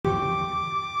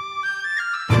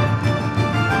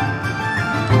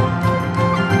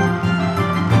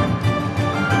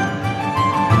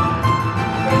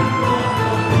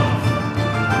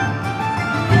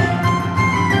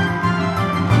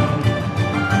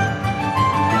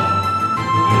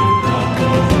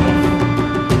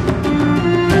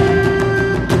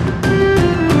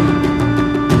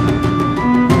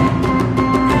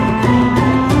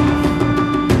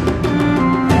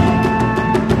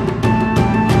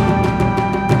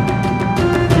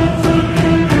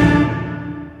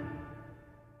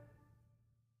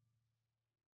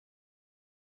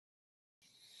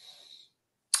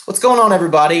What's going on,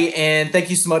 everybody? And thank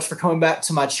you so much for coming back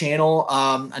to my channel.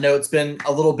 I know it's been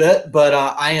a little bit, but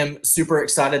I am super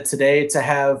excited today to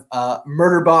have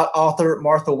Murderbot author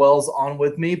Martha Wells on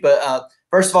with me. But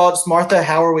first of all, just Martha,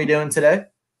 how are we doing today?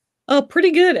 Oh,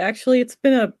 pretty good, actually. It's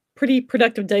been a pretty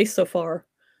productive day so far.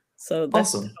 So that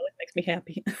Awesome. always makes me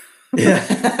happy.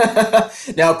 Yeah.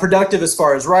 Now, productive as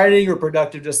far as writing, or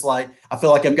productive just like I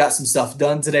feel like I've got some stuff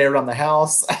done today around the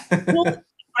house? Well,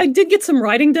 I did get some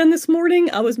writing done this morning.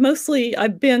 We've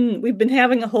been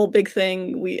having a whole big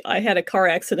thing. I had a car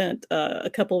accident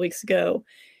a couple of weeks ago,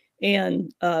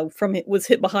 and from it was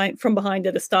hit from behind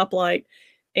at a stoplight.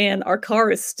 And our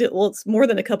car is still, well, it's more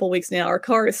than a couple of weeks now. Our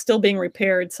car is still being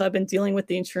repaired. So I've been dealing with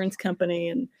the insurance company,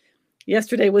 and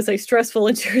yesterday was a stressful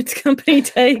insurance company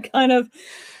day, kind of.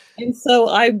 And so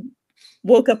I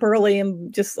woke up early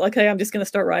and just, okay, I'm just going to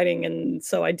start writing. And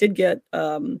so I did get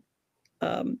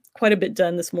quite a bit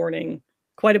done this morning.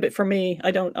 Quite a bit for me.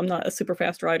 I'm not a super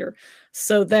fast writer.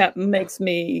 So that makes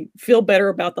me feel better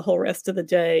about the whole rest of the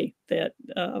day that,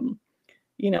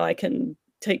 I can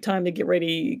take time to get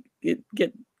ready,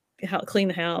 clean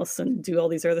the house and do all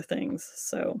these other things.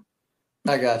 So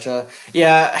I gotcha.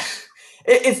 Yeah.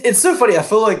 It's so funny. I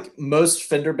feel like most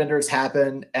fender benders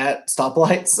happen at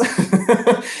stoplights.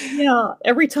 yeah,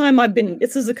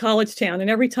 this is a college town, and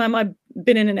every time I've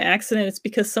been in an accident, it's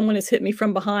because someone has hit me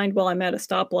from behind while I'm at a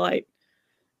stoplight.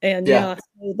 And Yeah. yeah,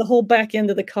 so the whole back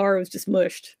end of the car was just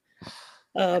mushed.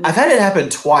 I've Um, had it happen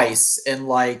twice in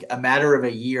like a matter of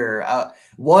a year.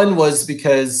 One was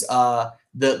because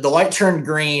the light turned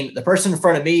green. The person in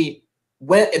front of me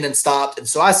went and then stopped, and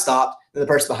so I stopped. And the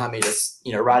person behind me just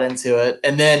right into it.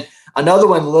 And then another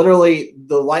one, literally,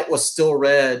 the light was still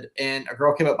red, and a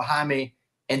girl came up behind me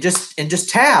and just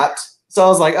tapped. So I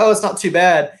was like, oh, it's not too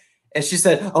bad. And she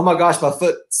said, oh my gosh, my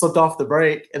foot slipped off the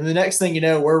brake. And the next thing you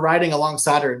know, we're riding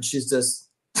alongside her, and she's just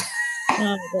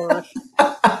oh gosh,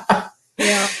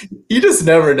 yeah. you just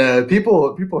never know.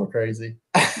 People are crazy.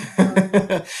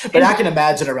 Yeah. But I And can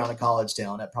imagine around a college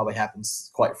town that probably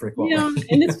happens quite frequently. yeah,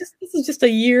 and this is just a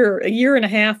year and a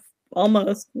half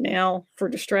almost now for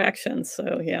distraction.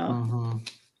 So yeah. Hmm.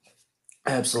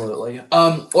 Absolutely.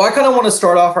 Well, I kind of want to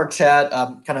start off our chat,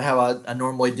 kind of how I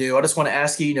normally do. I just want to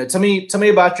ask you, tell me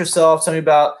about yourself. Tell me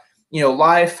about,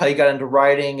 life, how you got into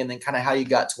writing, and then kind of how you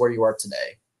got to where you are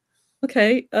today.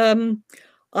 Okay.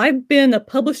 I've been a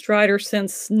published writer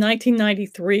since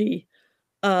 1993.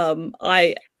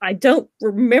 I don't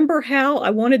remember why I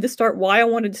wanted to start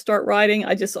writing.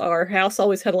 Our house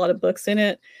always had a lot of books in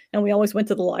it, and we always went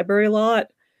to the library a lot.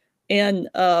 And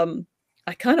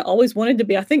I kind of always wanted to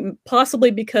be. I think possibly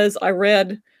because I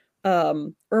read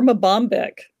Irma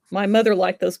Bombeck. My mother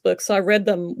liked those books, so I read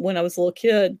them when I was a little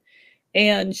kid.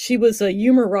 And she was a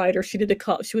humor writer. She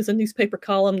was a newspaper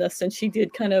columnist, and she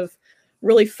did kind of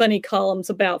really funny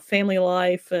columns about family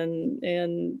life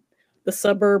and the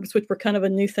suburbs, which were kind of a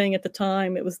new thing at the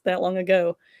time. It was that long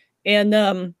ago.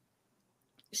 And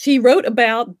she wrote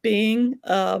about being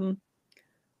a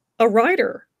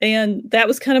writer, and that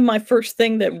was kind of my first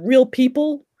thing, that real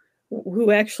people who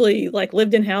actually like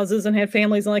lived in houses and had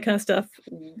families and all that kind of stuff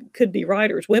could be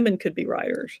writers. Women could be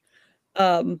writers.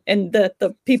 And that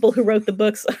the people who wrote the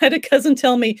books, I had a cousin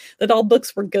tell me that all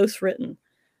books were ghost written.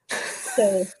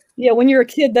 So yeah, when you're a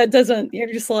kid,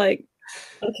 you're just like,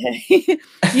 okay.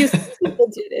 You see people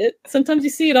did it. Sometimes you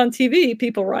see it on TV,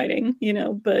 people writing,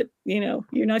 but you're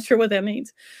not sure what that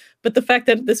means. But the fact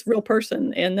that this real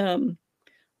person, and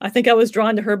I think I was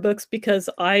drawn to her books because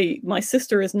my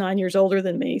sister is 9 years older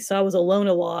than me, so I was alone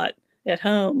a lot at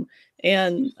home.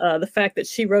 And the fact that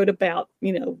she wrote about,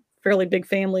 fairly big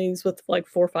families with like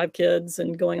 4 or 5 kids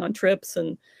and going on trips,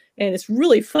 and it's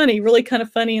really funny, really kind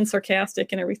of funny and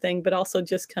sarcastic and everything, but also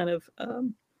just kind of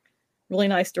really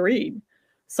nice to read.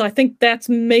 So I think that's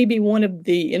maybe one of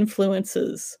the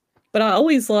influences. But I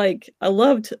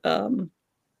loved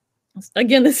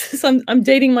again, I'm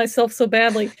dating myself so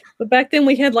badly, but back then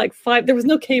we had like there was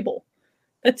no cable.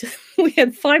 We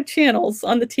had 5 channels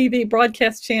on the TV,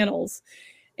 broadcast channels,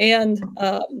 and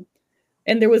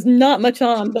and there was not much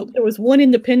on, but there was one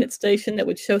independent station that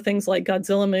would show things like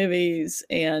Godzilla movies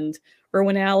and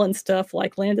Irwin Allen stuff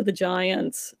like Land of the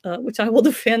Giants, which I will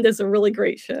defend as a really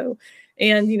great show,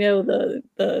 and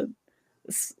the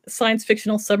science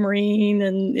fictional submarine,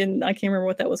 and I can't remember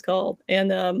what that was called,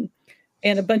 and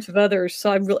a bunch of others.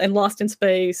 So and Lost in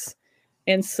Space,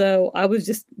 and so I was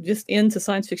just into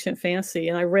science fiction and fantasy,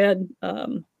 and I read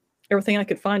everything I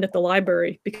could find at the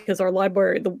library, because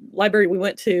the library we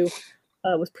went to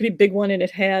was a pretty big one, and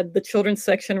it had the children's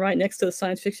section right next to the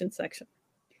science fiction section.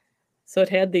 So it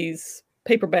had these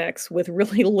paperbacks with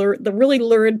really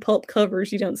lurid pulp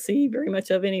covers you don't see very much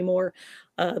of anymore.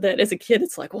 That as a kid,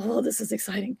 it's like, oh, this is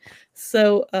exciting.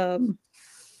 So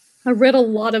I read a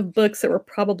lot of books that were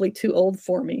probably too old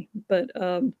for me, but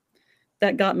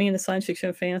that got me into science fiction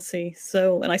and fantasy.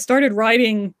 So, and I started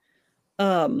writing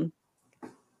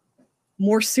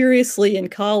more seriously in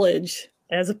college,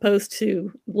 as opposed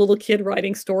to little kid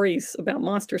writing stories about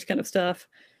monsters kind of stuff.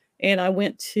 And I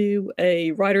went to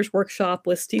a writer's workshop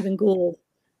with Stephen Gould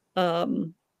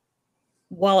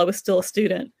while I was still a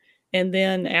student. And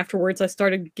then afterwards, I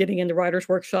started getting into writers'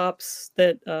 workshops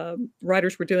that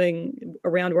writers were doing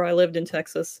around where I lived in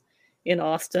Texas, in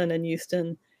Austin and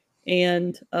Houston,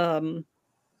 and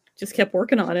just kept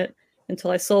working on it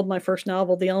until I sold my first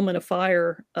novel, The Element of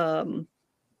Fire,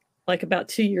 like about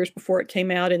 2 years before it came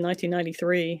out in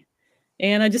 1993.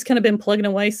 And I just kind of been plugging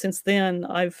away since then.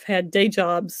 I've had day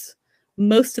jobs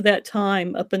most of that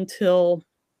time up until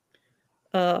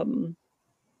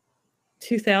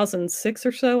 2006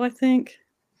 or so, I think.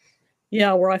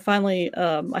 Yeah, where I finally,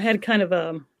 I had kind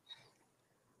of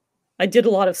I did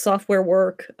a lot of software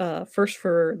work, first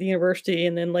for the university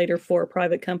and then later for a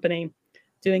private company,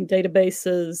 doing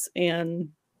databases and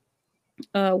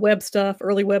web stuff,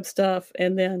 early web stuff,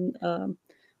 and then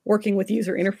working with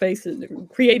user interfaces,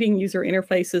 creating user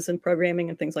interfaces and programming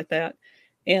and things like that.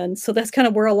 And so that's kind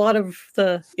of where a lot of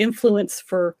the influence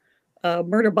for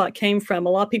Murderbot came from. A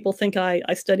lot of people think I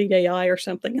studied AI or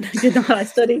something, and I did not. I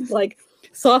studied like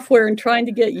software and trying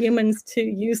to get humans to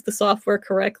use the software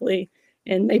correctly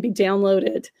and maybe download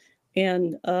it,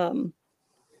 and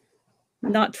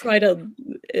not try to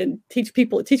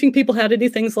teaching people how to do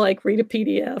things like read a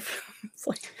PDF. It's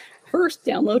like, first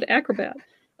download Acrobat.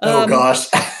 Oh gosh.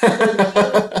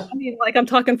 I mean, like, I'm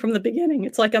talking from the beginning.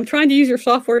 It's like, I'm trying to use your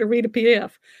software to read a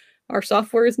PDF. Our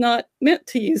software is not meant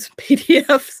to use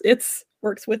PDFs. It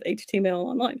works with HTML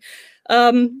online.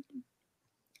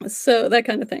 So that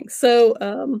kind of thing.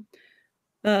 So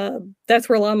that's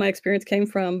where a lot of my experience came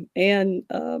from. And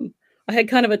I had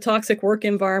kind of a toxic work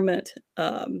environment,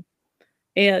 and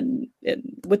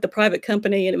with the private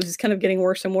company, and it was just kind of getting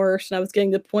worse and worse. And I was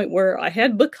getting to the point where I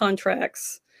had book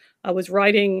contracts. I was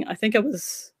writing, I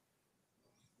was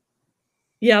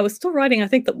still writing, I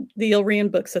think, the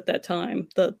Ilrian books at that time,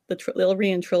 the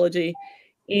Ilrian trilogy.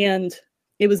 And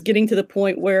it was getting to the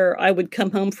point where I would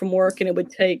come home from work and it would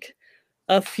take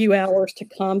a few hours to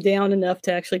calm down enough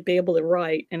to actually be able to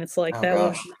write. And it's like, that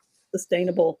was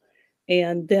sustainable.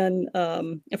 And then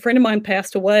a friend of mine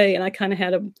passed away, and I kind of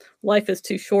had a life is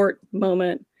too short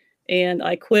moment, and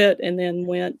I quit and then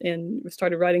went and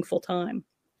started writing full time.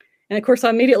 And of course, I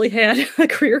immediately had a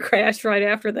career crash right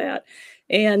after that,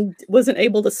 and wasn't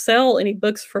able to sell any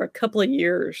books for a couple of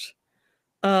years,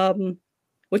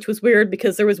 which was weird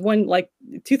because there was one, like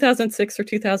 2006 or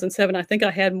 2007, I think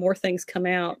I had more things come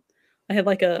out. I had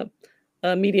like a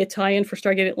media tie-in for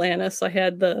Stargate Atlantis. I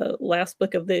had the last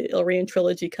book of the Ilrian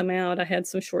trilogy come out. I had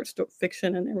some short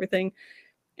fiction and everything.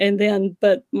 And then,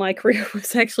 but my career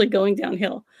was actually going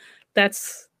downhill.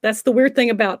 That's the weird thing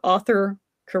about author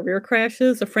career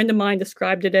crashes. A friend of mine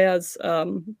described it as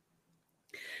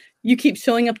you keep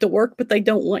showing up to work, but they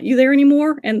don't want you there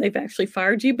anymore, and they've actually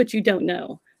fired you, but you don't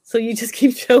know. So you just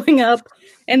keep showing up,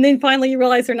 and then finally you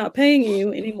realize they're not paying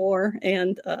you anymore,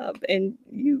 and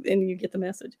you get the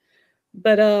message.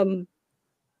 But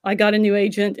I got a new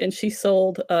agent, and she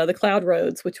sold The Cloud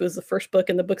Roads, which was the first book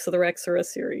in the Books of the Rexura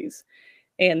series,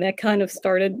 and that kind of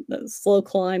started a slow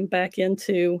climb back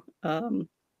into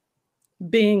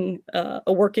being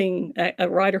a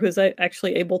writer who's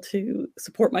actually able to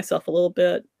support myself a little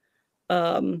bit,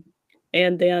 and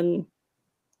then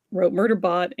wrote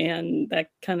Murderbot, and that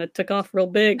kind of took off real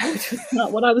big, which is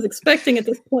not what I was expecting at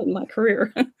this point in my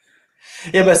career.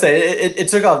 Yeah, but I say it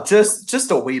took off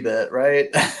just a wee bit, right?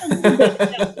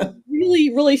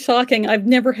 Really, really shocking. I've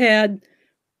never had,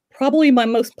 probably my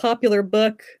most popular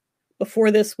book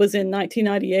before this was in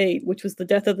 1998, which was The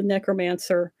Death of the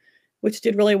Necromancer, which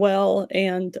did really well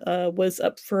and was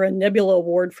up for a Nebula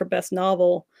Award for Best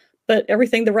Novel. But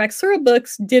everything, the Raxura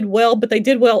books did well, but they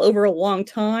did well over a long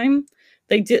time.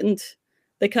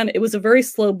 It was a very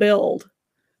slow build.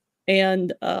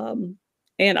 And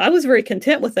I was very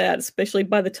content with that, especially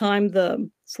by the time the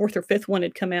fourth or fifth one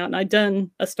had come out. And I'd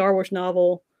done a Star Wars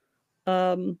novel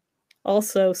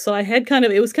also. So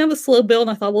it was kind of a slow build.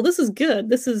 And I thought, well, this is good.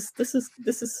 This is,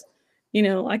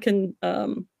 I can,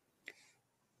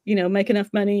 make enough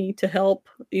money to help,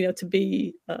 to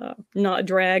be not a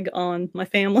drag on my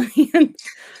family and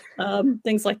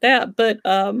things like that. But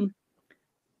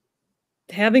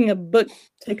having a book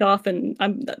take off, and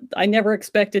I never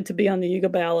expected to be on the Hugo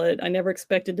ballot. I never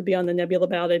expected to be on the Nebula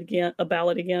ballot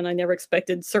again. I never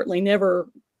expected, certainly never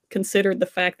considered the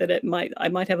fact that I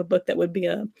might have a book that would be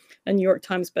a New York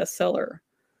Times bestseller.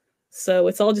 So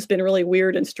it's all just been really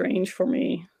weird and strange for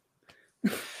me.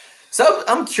 So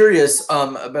I'm curious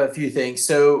about a few things.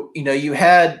 So, you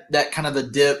had that kind of a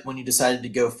dip when you decided to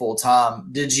go full time.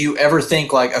 Did you ever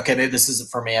think like, okay, maybe this isn't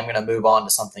for me, I'm going to move on to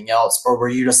something else? Or were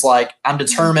you just like, I'm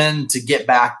determined to get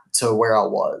back to where I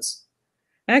was?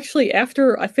 Actually,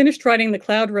 after I finished writing The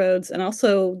Cloud Roads, and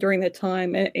also during that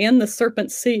time, and The Serpent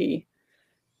Sea,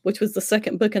 which was the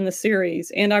second book in the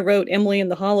series, and I wrote Emily in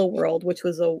the Hollow World, which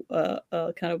was a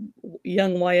kind of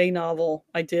young YA novel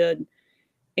I did.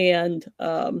 And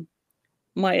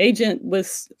my agent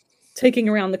was taking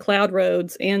around The Cloud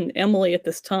Roads and Emily at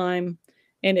this time.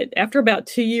 And after about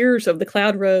 2 years of The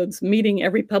Cloud Roads, meeting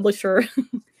every publisher,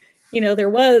 there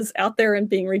was out there and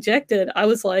being rejected, I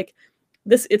was like,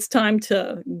 it's time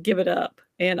to give it up.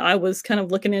 And I was kind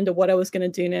of looking into what I was going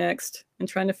to do next and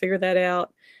trying to figure that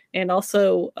out. And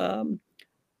also,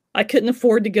 I couldn't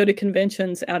afford to go to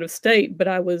conventions out of state, but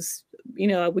I was,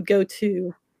 I would go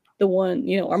to the one,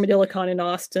 Armadillo Con in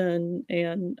Austin,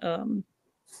 and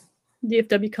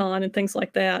DFW Con and things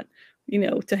like that,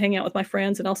 to hang out with my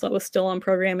friends. And also I was still on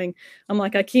programming. I'm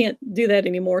like, I can't do that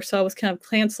anymore. So I was kind of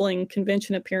canceling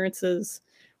convention appearances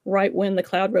right when The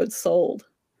Cloud Road sold.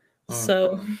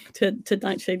 So to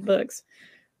Nightshade Books.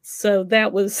 So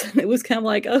it was kind of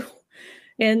like, oh,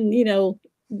 and,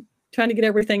 trying to get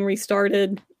everything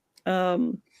restarted.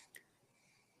 And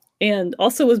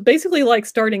also was basically like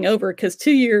starting over, because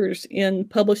 2 years in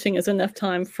publishing is enough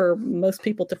time for most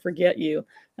people to forget you.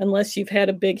 Unless you've had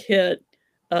a big hit,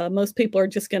 most people are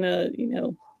just going to,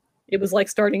 it was like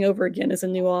starting over again as a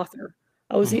new author.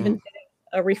 I was even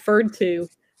referred to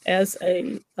as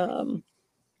a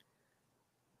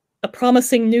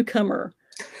promising newcomer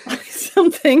on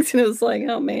some things. And it was like,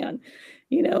 oh man,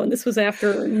 and this was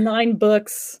after 9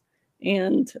 books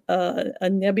and a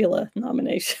Nebula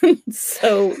nomination.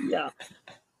 So yeah,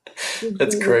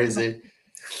 that's crazy.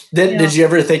 Did you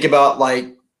ever think about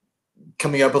like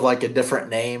coming up with like a different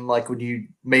name, like when you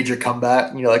made your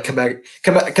comeback? Like come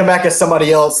back as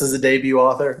somebody else as a debut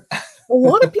author? A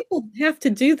lot of people have to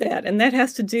do that, and that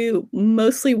has to do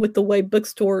mostly with the way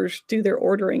bookstores do their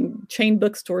ordering. Chain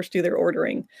bookstores do their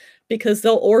ordering, because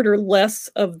they'll order less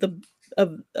of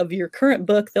your current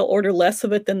book. They'll order less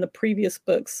of it than the previous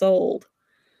book sold.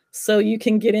 So you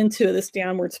can get into this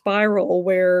downward spiral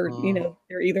where,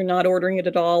 they're either not ordering it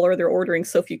at all, or they're ordering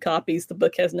so few copies, the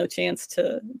book has no chance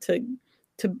to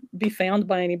be found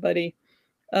by anybody.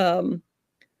 And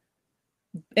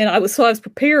I was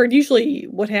prepared. Usually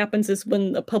what happens is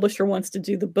when a publisher wants to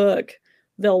do the book,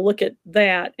 they'll look at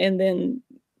that and then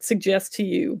suggest to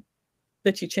you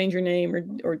that you change your name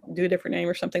or do a different name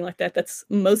or something like that. That's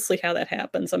mostly how that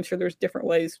happens. I'm sure there's different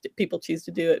ways people choose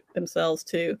to do it themselves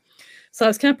too. So I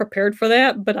was kind of prepared for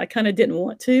that, but I kind of didn't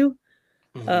want to,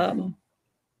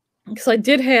 because I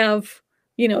did have,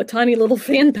 a tiny little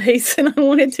fan base, and I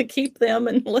wanted to keep them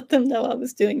and let them know I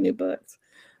was doing new books.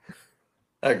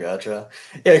 I gotcha.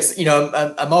 Yeah,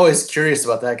 I'm always curious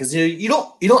about that, because you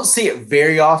don't see it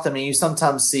very often. I mean, you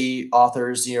sometimes see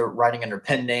authors writing under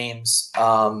pen names,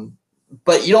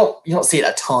 but you don't see it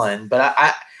a ton. But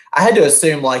I had to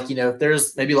assume, like, if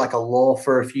there's maybe like a lull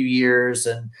for a few years,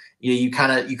 and you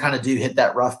kind of do hit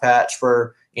that rough patch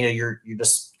where you're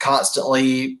just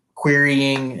constantly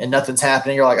querying and nothing's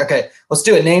happening. You're like, okay, let's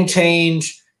do a name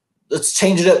change. Let's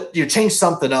change it up. Change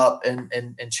something up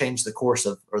and change the course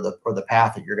of or the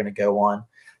path that you're going to go on.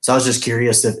 So I was just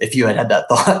curious if you had that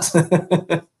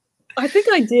thought. I think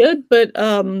I did, but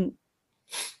I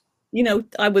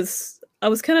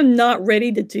was kind of not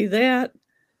ready to do that,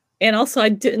 and also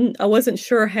I wasn't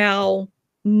sure how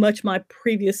much my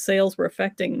previous sales were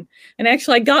affecting. And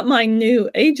actually, I got my new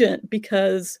agent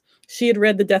because she had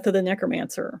read The Death of the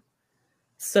Necromancer.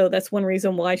 So that's one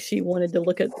reason why she wanted to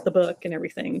look at the book and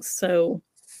everything. So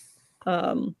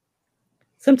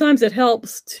sometimes it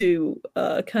helps to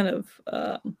kind of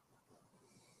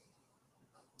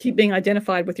keep being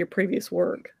identified with your previous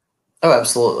work. Oh,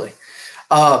 absolutely.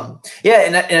 Yeah,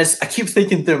 and I keep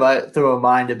thinking through my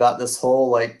mind about this whole,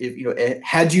 like, if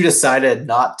had you decided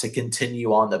not to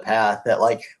continue on the path, that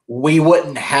like we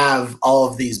wouldn't have all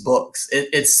of these books.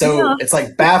 It's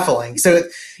like baffling. So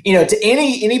to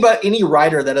any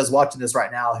writer that is watching this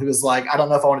right now who is like, I don't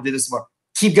know if I want to do this anymore,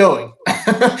 keep going,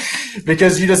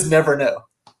 because you just never know.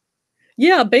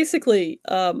 Yeah, basically,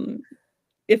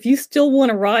 if you still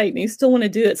want to write and you still want to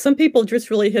do it, some people just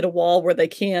really hit a wall where they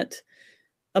can't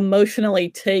emotionally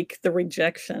take the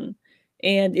rejection.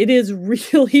 And it is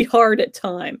really hard at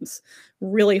times,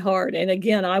 really hard. And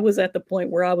again, I was at the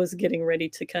point where I was getting ready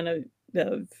to kind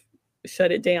of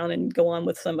shut it down and go on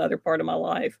with some other part of my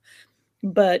life.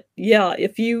 But yeah,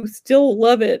 if you still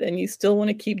love it and you still want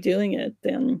to keep doing it,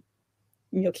 then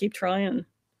you'll keep trying.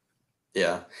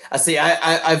 Yeah, I see.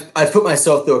 I've put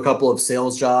myself through a couple of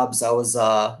sales jobs. I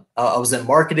was in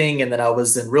marketing and then I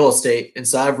was in real estate, and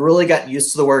so I've really gotten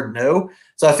used to the word no.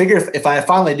 So I figure if I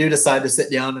finally do decide to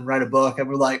sit down and write a book, I'm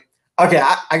like, okay,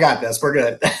 I got this. We're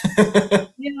good.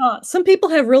 Yeah, some people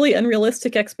have really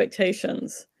unrealistic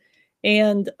expectations,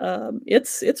 and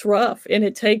it's rough, and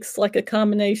it takes like a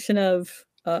combination of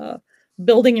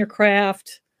building your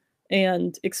craft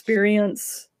and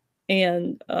experience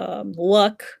and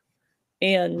luck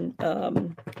and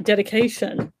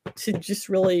dedication to just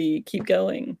really keep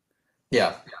going.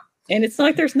 Yeah. And it's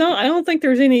like I don't think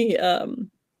there's any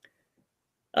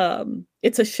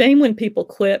it's a shame when people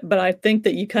quit, but I think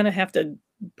that you kind of have to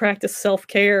practice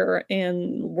self-care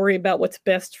and worry about what's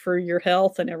best for your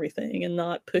health and everything, and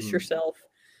not push yourself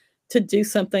to do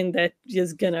something that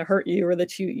is going to hurt you or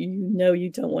that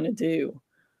you don't want to do.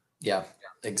 Yeah,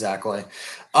 exactly.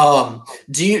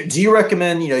 Do you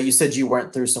recommend, you said you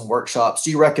went through some workshops.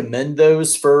 Do you recommend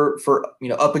those for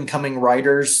up and coming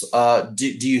writers? Do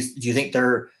you think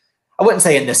they're, I wouldn't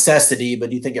say a necessity, but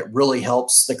do you think it really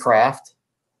helps the craft?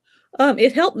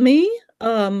 It helped me.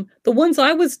 The ones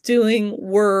I was doing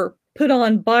were put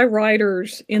on by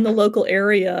writers in the local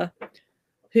area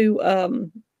who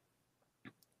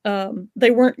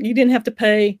they weren't, you didn't have to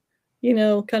pay,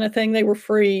 kind of thing. They were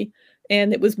free.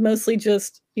 And it was mostly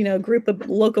just, a group of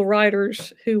local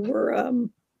writers who were,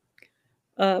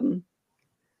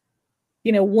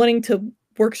 wanting to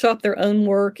workshop their own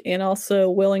work and also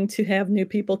willing to have new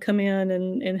people come in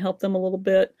and help them a little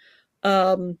bit.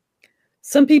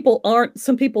 Some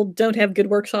people don't have good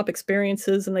workshop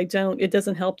experiences and it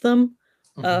doesn't help them.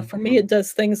 For me, it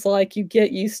does things like you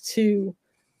get used to,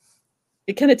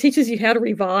 it kind of teaches you how to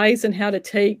revise and how to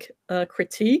take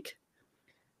critique,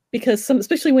 because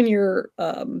especially when you're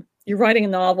writing a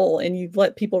novel and you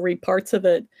let people read parts of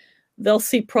it, they'll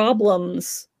see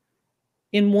problems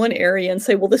in one area and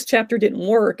say, well, this chapter didn't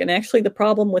work. And actually the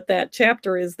problem with that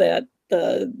chapter is that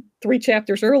the 3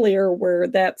 chapters earlier where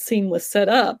that scene was set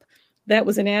up, that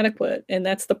was inadequate. And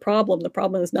that's the problem. The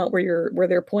problem is not where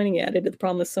they're pointing at it. The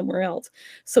problem is somewhere else.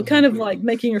 So kind of like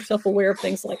making yourself aware of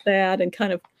things like that and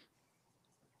kind of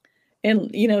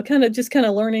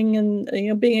learning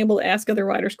and, being able to ask other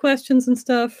writers questions and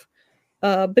stuff.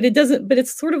 But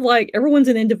it's sort of like everyone's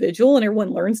an individual and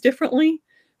everyone learns differently.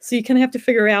 So you kind of have to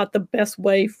figure out the best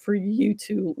way for you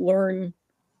to learn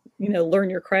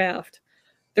your craft.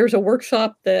 There's a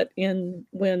workshop that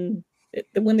when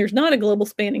there's not a global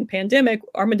spanning pandemic,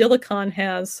 ArmadilloCon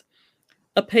has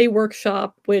a pay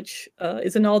workshop, which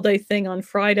is an all-day thing on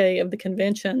Friday of the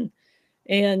convention.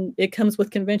 And it comes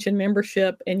with convention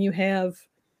membership, and you have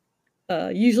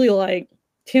usually like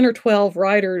 10 or 12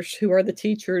 writers who are the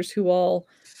teachers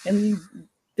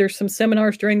there's some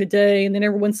seminars during the day, and then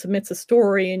everyone submits a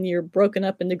story, and you're broken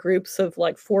up into groups of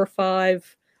like 4 or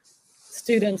 5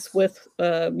 students with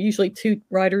usually 2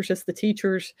 writers as the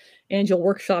teachers, and you'll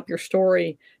workshop your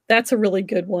story. That's a really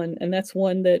good one, and that's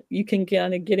one that you can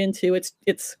kind of get into.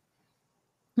 It's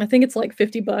I think it's like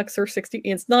 $50 or 60.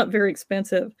 It's not very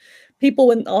expensive. A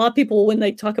lot of people, when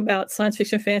they talk about science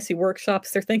fiction fantasy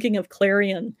workshops, they're thinking of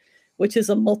Clarion, which is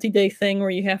a multi-day thing where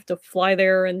you have to fly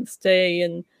there and stay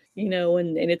and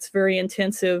it's very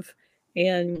intensive.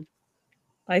 And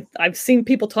I've seen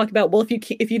people talk about, well,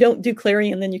 if you don't do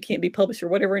Clarion, then you can't be published or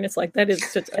whatever. And it's like, that is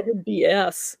such utter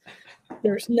BS.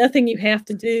 There's nothing you have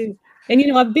to do.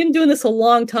 And, I've been doing this a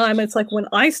long time. It's like when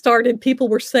I started, people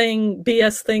were saying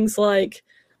BS things like,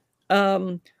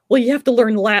 well, you have to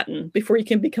learn Latin before you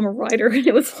can become a writer. And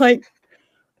it's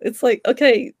like,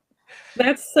 okay,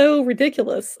 that's so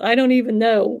ridiculous. I don't even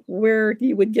know where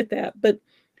you would get that. But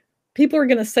people are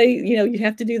going to say, you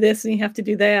have to do this and you have to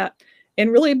do that.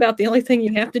 And really about the only thing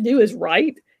you have to do is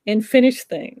write and finish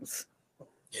things.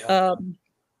 Yeah.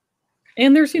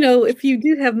 And there's, if you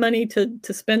do have money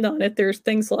to spend on it, there's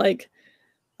things like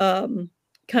kind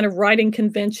of writing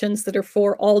conventions that are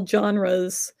for all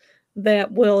genres that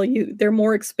they're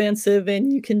more expensive,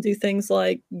 and you can do things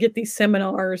like get these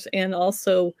seminars and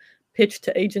also pitch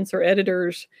to agents or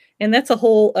editors. And that's a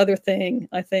whole other thing,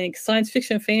 I think. Science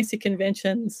fiction and fantasy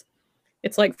conventions,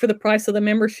 it's like for the price of the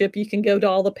membership, you can go to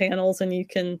all the panels and you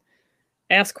can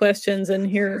ask questions and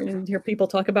hear people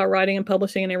talk about writing and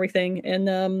publishing and everything. And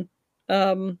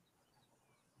I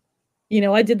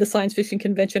did the science fiction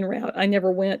convention route. I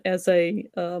never went as a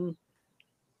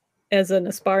as an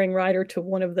aspiring writer to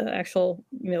one of the actual,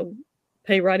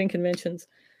 pay writing conventions.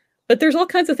 But there's all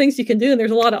kinds of things you can do, and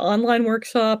there's a lot of online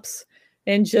workshops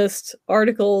and just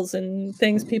articles and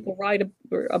things people write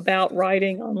about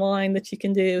writing online that you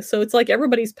can do. So it's like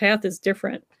everybody's path is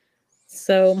different.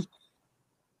 So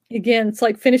again, it's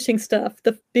like finishing stuff.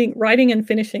 Writing and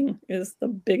finishing is the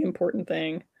big important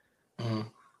thing. Mm.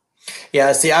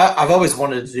 Yeah, see, I've always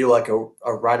wanted to do like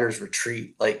a writer's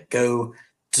retreat, like go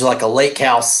to like a lake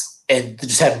house and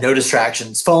just have no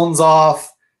distractions, phones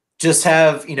off, just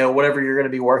have, whatever you're going to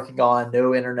be working on,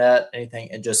 no internet,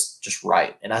 anything, and just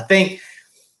write. And I think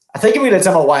I'm going to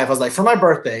tell my wife, I was like, for my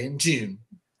birthday in June,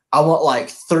 I want like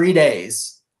 3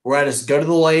 days where I just go to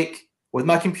the lake with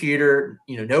my computer,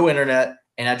 no internet,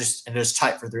 and I just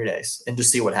type for 3 days and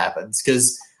just see what happens.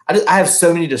 Because I have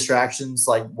so many distractions,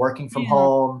 like working from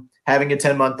home, having a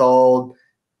 10-month-old,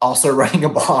 also writing a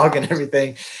blog and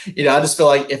everything. I just feel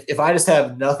like if I just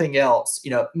have nothing else,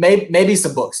 maybe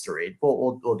some books to read.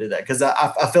 We'll do that, because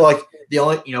I feel like the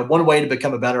only one way to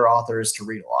become a better author is to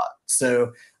read a lot.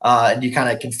 So and you kind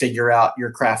of can figure out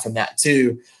your craft from that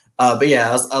too. But yeah,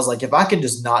 I was like, if I can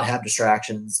just not have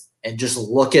distractions and just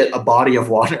look at a body of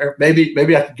water, maybe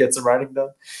I could get some writing done.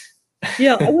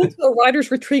 Yeah, I went to a writer's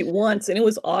retreat once, and it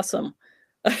was awesome.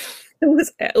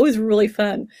 It was really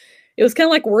fun. It was kind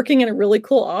of like working in a really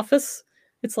cool office.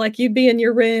 It's like you'd be in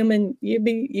your room, and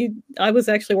I was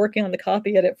actually working on the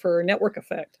copy edit for Network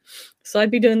Effect. So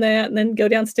I'd be doing that, and then go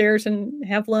downstairs and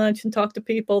have lunch and talk to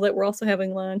people that were also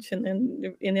having lunch. And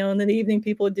then, in the evening,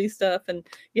 people would do stuff. And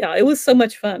yeah, it was so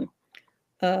much fun.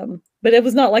 But it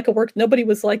was not like a work. Nobody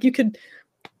was like, you could,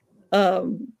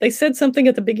 they said something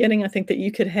at the beginning, I think, that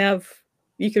you could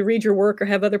read your work or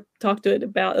have talk to it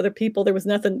about other people. There was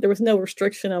no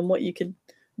restriction on what you could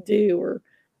do or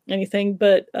anything,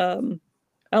 but I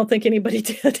don't think anybody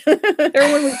did.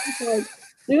 Everyone was just like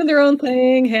doing their own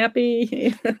thing,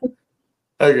 happy.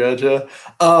 I gotcha.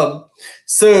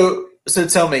 So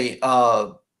tell me,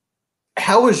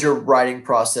 how has your writing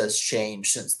process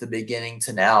changed since the beginning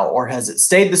to now, or has it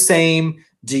stayed the same?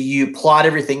 Do you plot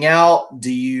everything out?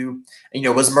 Do you,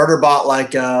 was Murderbot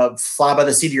like a fly by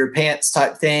the seat of your pants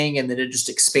type thing, and then it just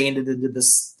expanded into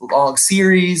this long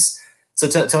series? So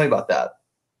tell me about that.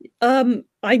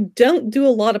 I don't do a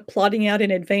lot of plotting out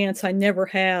in advance. I never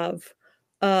have.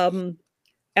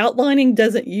 Outlining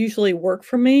doesn't usually work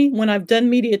for me. When I've done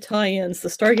media tie-ins, the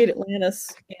Stargate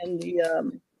Atlantis and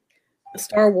the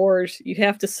Star Wars, you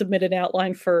have to submit an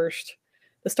outline first.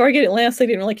 The Stargate Atlantis, they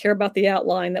didn't really care about the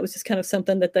outline. That was just kind of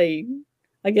something that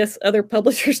I guess other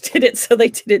publishers did it, so they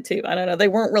did it too. I don't know. They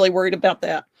weren't really worried about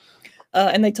that.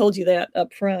 And they told you that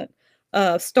up front.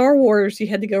 Star Wars, you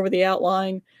had to go over the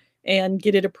outline and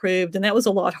get it approved. And that was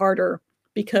a lot harder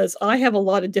because I have a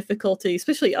lot of difficulty,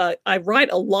 especially I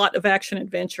write a lot of action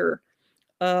adventure.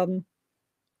 I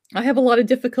have a lot of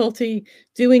difficulty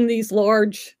doing these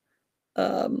large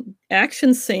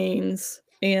action scenes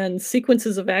and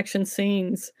sequences of action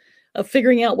scenes, of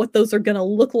figuring out what those are going to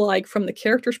look like from the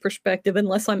character's perspective,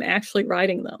 unless I'm actually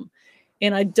writing them.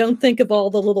 And I don't think of all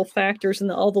the little factors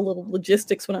and all the little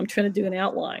logistics when I'm trying to do an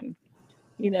outline.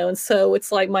 And so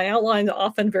it's like my outline is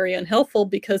often very unhelpful,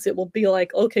 because it will be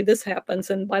like, okay, this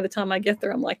happens. And by the time I get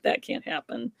there, I'm like, that can't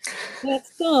happen.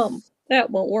 That's dumb. That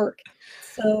won't work.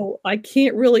 So I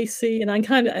can't really see.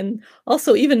 And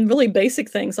also even really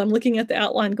basic things, I'm looking at the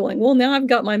outline going, well, now I've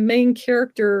got my main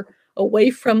character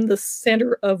away from the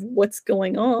center of what's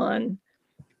going on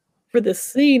for this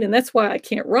scene. And that's why I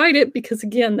can't write it, because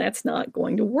again, that's not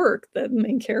going to work. The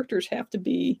main characters have to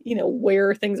be,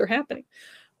 where things are happening.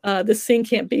 This scene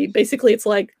can't be, basically it's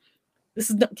like, this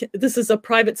is a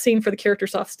private scene for the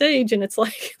characters off stage, and it's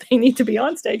like they need to be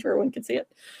on stage where everyone can see it.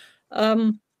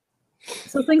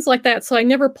 So things like that. So I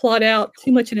never plot out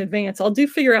too much in advance. I'll do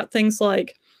figure out things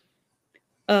like,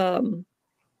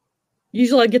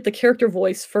 usually I get the character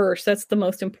voice first. That's the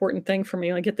most important thing for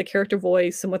me. I get the character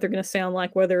voice and what they're going to sound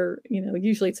like, whether,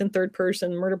 usually it's in third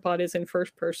person. Murderbot is in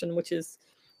first person, which is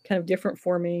kind of different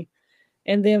for me.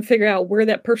 And then figure out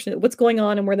what's going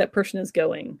on and where that person is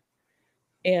going.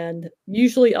 And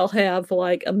usually I'll have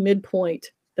like a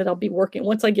midpoint that I'll be working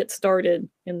once I get started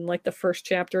in like the first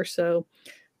chapter. So,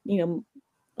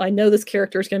 I know this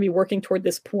character is going to be working toward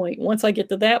this point. Once I get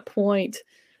to that point,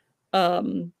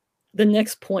 the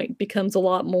next point becomes a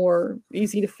lot more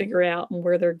easy to figure out and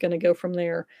where they're going to go from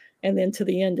there, and then to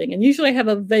the ending. And usually I have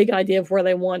a vague idea of where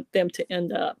they want them to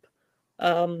end up.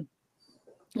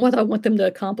 What I want them to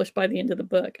accomplish by the end of the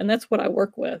book. And that's what I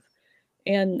work with.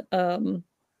 And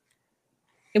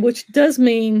which does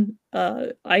mean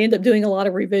I end up doing a lot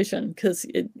of revision, because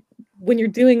when you're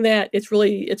doing that, it's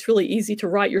really easy to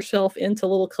write yourself into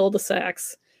little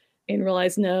cul-de-sacs and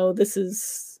realize, no, this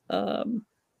is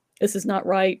not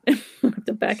right. I have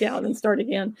to back out and start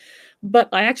again. But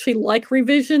I actually like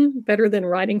revision better than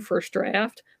writing first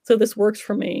draft. So this works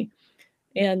for me.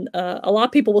 And a lot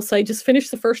of people will say, just finish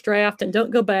the first draft and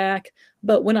don't go back.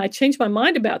 But when I change my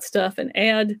mind about stuff and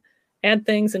add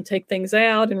things and take things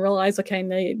out and realize, okay,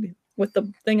 maybe with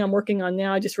the thing I'm working on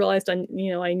now, I just realized I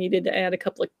needed to add a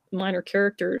couple of minor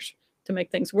characters to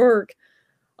make things work.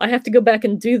 I have to go back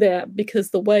and do that because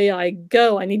the way I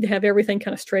go, I need to have everything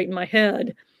kind of straight in my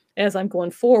head as I'm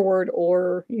going forward,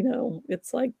 or,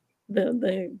 it's like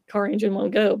the car engine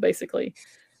won't go, basically.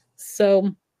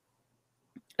 So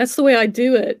that's the way I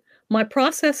do it. My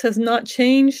process has not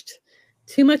changed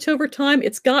too much over time.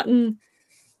 It's gotten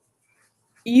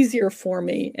easier for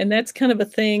me. And that's kind of a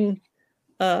thing.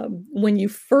 When you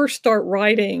first start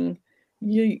writing,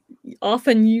 you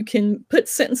can put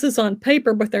sentences on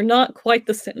paper, but they're not quite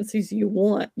the sentences you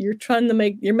want. You're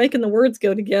making the words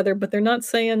go together, but they're not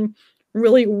saying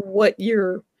really what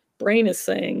your brain is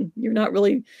saying. You're not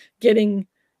really getting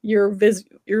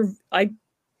I'm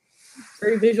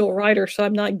very visual writer, so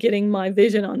I'm not getting my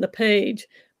vision on the page,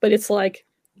 but it's like,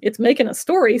 it's making a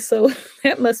story, so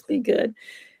that must be good.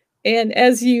 And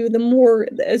as you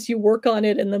work on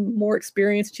it and the more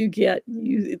experienced you get,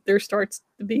 there starts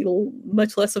to be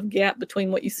much less of gap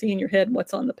between what you see in your head and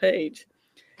what's on the page,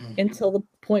 until the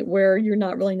point where you're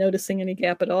not really noticing any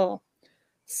gap at all.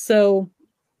 So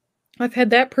I've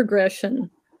had that progression.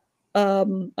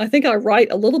 I think I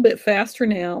write a little bit faster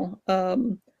now,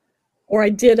 or I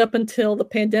did up until the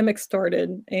pandemic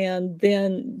started, and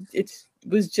then it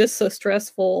was just so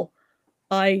stressful.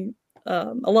 A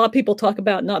lot of people talk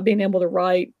about not being able to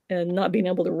write and not being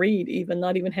able to read,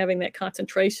 not even having that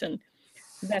concentration,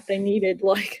 that they needed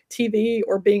like TV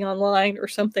or being online or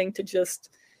something to just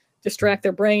distract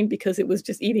their brain because it was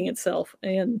just eating itself.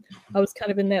 And I was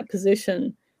kind of in that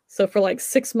position. So for like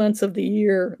 6 months of the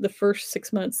year, the first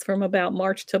 6 months from about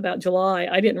March to about July,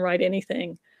 I didn't write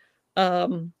anything.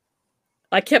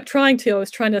 I kept trying to. I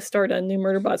was trying to start a new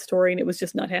Murderbot story, and it was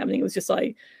just not happening. It was just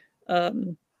like,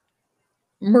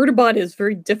 Murderbot is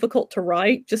very difficult to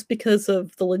write just because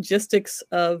of the logistics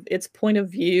of its point of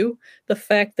view, the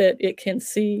fact that it can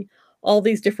see all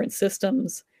these different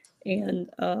systems and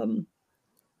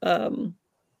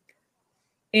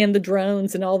the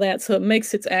drones and all that. So it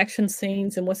makes its action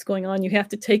scenes and what's going on. You have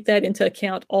to take that into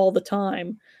account all the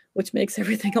time, which makes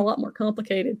everything a lot more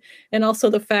complicated. And also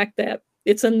the fact that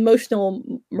it's an emotional,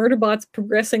 Murderbot's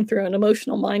progressing through an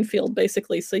emotional minefield,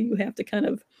 basically. So you have to kind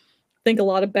of think a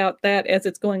lot about that as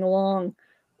it's going along.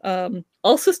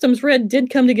 All Systems Red did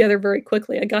come together very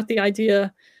quickly. I got the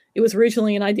idea. It was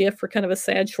originally an idea for kind of a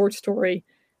sad short story.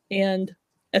 And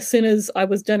as soon as I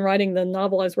was done writing the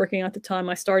novel I was working on at the time,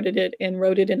 I started it and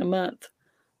wrote it in a month.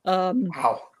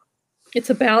 Wow. It's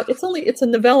a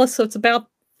novella, so it's about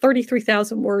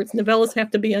 33,000 words. Novellas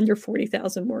have to be under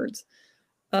 40,000 words.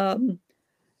 I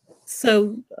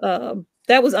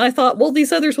thought, well,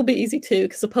 these others will be easy too,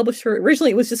 because the publisher,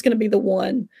 originally it was just going to be the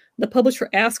one. The publisher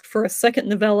asked for a second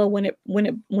novella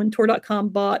when Tor.com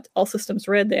bought All Systems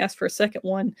Red. They asked for a second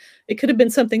one. It could have been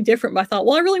something different, but I thought,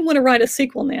 well, I really want to write a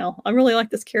sequel now. I really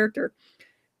like this character.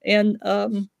 And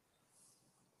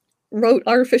wrote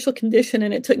Artificial Condition,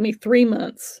 and it took me 3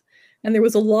 months. And there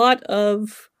was a lot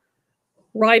of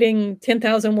writing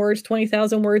 10,000 words,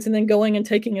 20,000 words, and then going and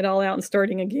taking it all out and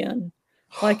starting again.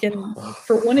 Like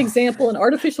for one example, in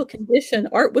Artificial Condition,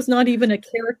 Art was not even a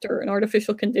character in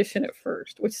Artificial Condition at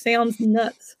first, which sounds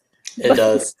nuts. It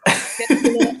does.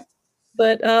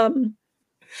 But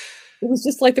it was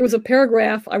just like there was a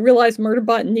paragraph. I realized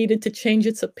Murderbot needed to change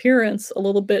its appearance a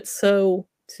little bit so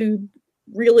to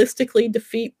realistically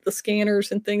defeat the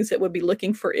scanners and things that would be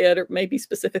looking for it, or maybe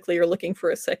specifically are looking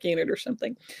for a sec unit or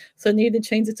something. So it needed to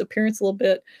change its appearance a little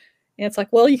bit. And it's like,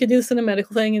 well, you could do this in a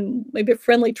medical thing, and maybe a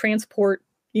friendly transport,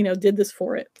 did this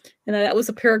for it. And that was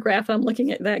a paragraph. I'm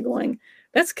looking at that going,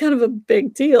 that's kind of a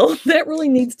big deal. That really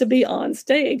needs to be on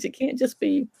stage. It can't just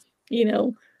be,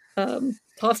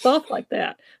 tossed off like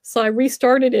that. So I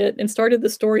restarted it and started the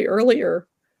story earlier,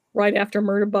 right after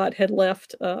Murderbot had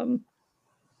left the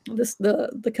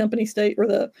company state, or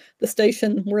the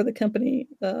station where the company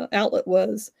outlet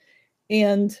was.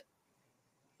 And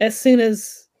as soon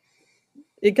as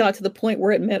it got to the point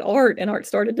where it met Art and Art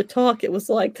started to talk, it was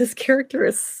like, this character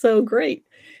is so great.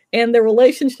 And the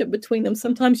relationship between them,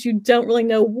 sometimes you don't really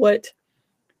know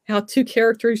how two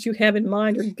characters you have in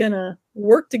mind are gonna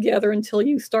work together until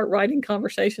you start writing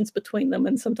conversations between them.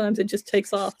 And sometimes it just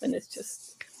takes off, and it's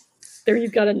just, there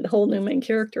you've got a whole new main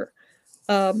character.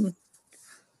 And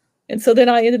And so then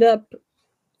I ended up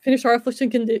finished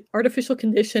artificial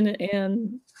condition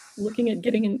and looking at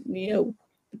getting in, the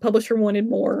publisher wanted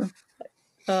more,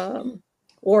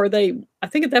 or I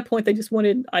think at that point they just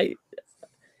wanted, they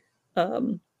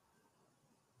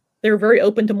were very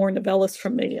open to more novellas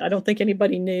from me. I don't think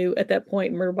anybody knew at that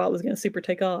point Murderbot was going to super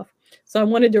take off. So I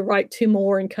wanted to write 2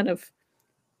 more and kind of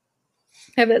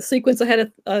have that sequence. I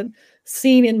had a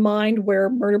scene in mind where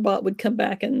Murderbot would come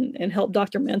back and help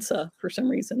Dr. Mensa for some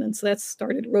reason. And so that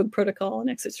started Rogue Protocol and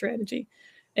Exit Strategy.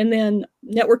 And then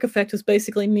Network Effect was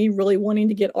basically me really wanting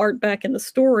to get art back in the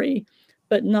story,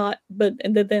 and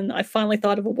then I finally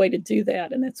thought of a way to do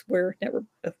that. And that's where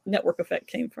Network Effect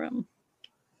came from.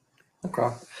 Okay.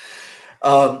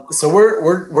 So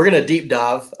we're gonna deep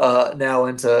dive now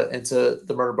into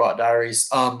the Murderbot Diaries.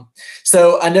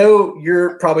 So I know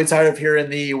you're probably tired of hearing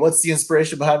the "What's the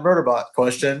inspiration behind Murderbot?"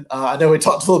 question. I know we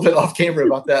talked a little bit off camera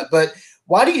about that, but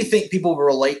why do you think people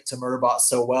relate to Murderbot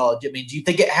so well? I mean, do you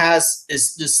think it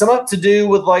is some up to do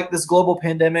with like this global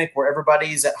pandemic where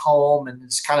everybody's at home and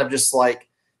it's kind of just like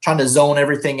trying to zone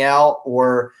everything out,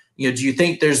 or do you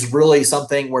think there's really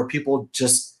something where people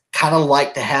just kind of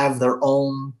like to have their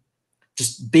own,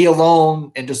 just be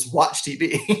alone and just watch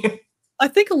TV? I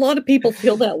think a lot of people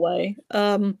feel that way.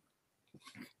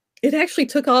 It actually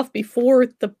took off before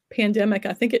the pandemic.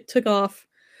 I think it took off.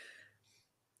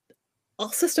 All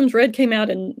Systems Red came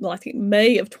out in, I think,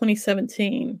 May of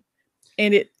 2017,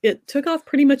 and it took off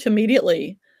pretty much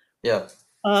immediately. Yeah.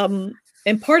 And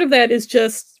part of that is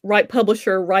just right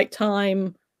publisher, right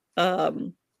time,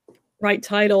 right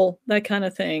title, that kind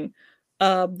of thing.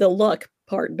 The luck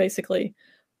part, basically.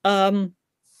 But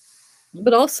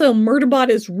also Murderbot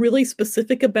is really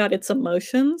specific about its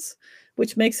emotions,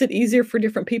 which makes it easier for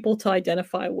different people to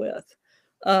identify with.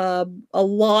 A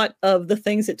lot of the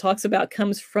things it talks about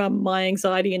comes from my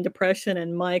anxiety and depression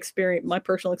and my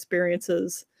personal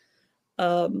experiences.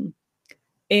 And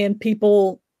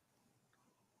people,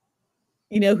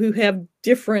 who have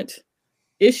different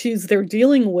issues they're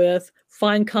dealing with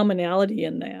find commonality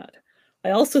in that.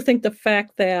 I also think the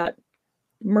fact that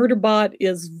Murderbot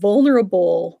is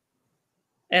vulnerable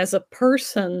as a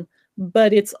person,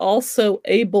 but it's also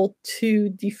able to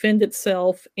defend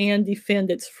itself and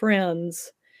defend its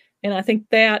friends. And I think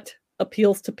that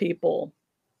appeals to people.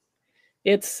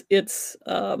 It's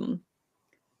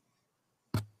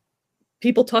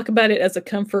people talk about it as a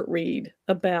comfort read,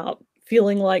 about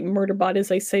feeling like Murderbot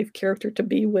is a safe character to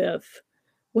be with,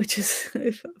 which is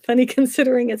funny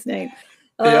considering its name.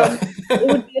 Yeah. I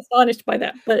would be astonished by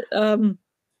that, but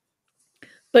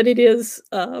it is,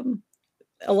 a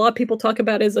lot of people talk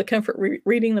about it as a comfort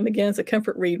reading them again as a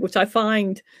comfort read, which I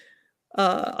find,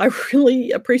 I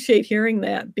really appreciate hearing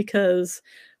that, because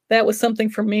that was something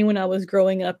for me when I was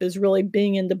growing up, is really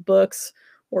being into books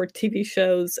or TV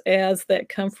shows as that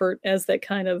comfort, as that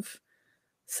kind of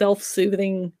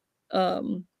self-soothing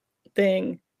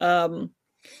thing.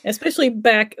 Especially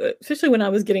when I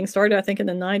was getting started, I think in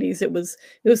the 90s, it was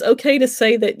okay to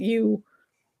say that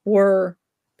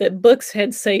that books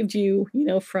had saved you,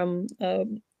 from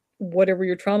whatever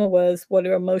your trauma was,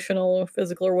 whether emotional or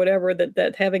physical or whatever,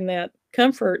 that having that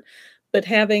comfort, but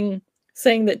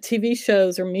saying that TV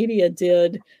shows or media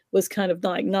did was kind of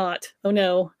like not, oh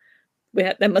no,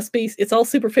 that must be, it's all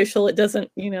superficial. It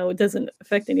doesn't, it doesn't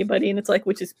affect anybody. And it's like,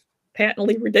 which is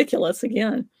patently ridiculous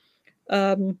again.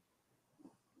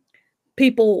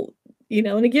 People,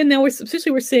 and again, now we're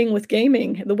seeing with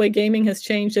gaming, the way gaming has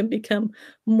changed and become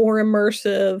more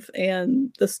immersive,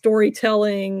 and the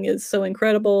storytelling is so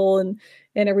incredible and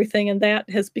everything. And that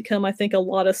has become, I think, a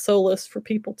lot of solace for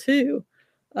people too.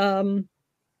 So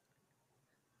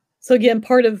again,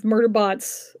 part of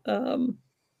Murderbot's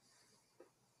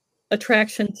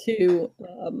attraction to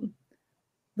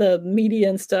the media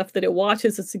and stuff that it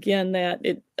watches,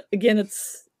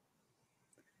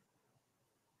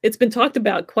 it's been talked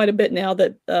about quite a bit now,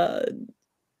 that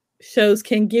shows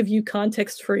can give you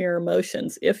context for your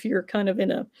emotions if you're kind of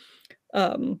in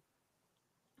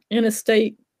a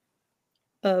state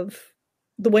of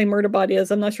the way Murderbot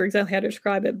is. I'm not sure exactly how to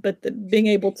describe it, but being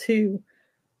able to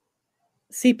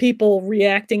see people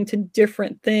reacting to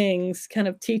different things kind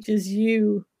of teaches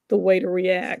you the way to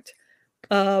react.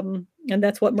 And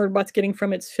that's what Murderbot's getting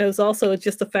from its shows also, is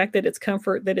just the fact that it's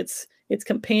comfort, that it's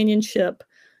companionship.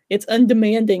 It's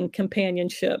undemanding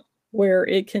companionship, where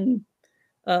it can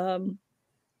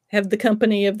have the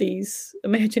company of these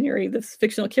this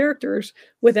fictional characters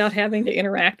without having to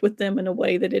interact with them in a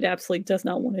way that it absolutely does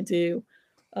not want to do.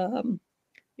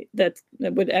 That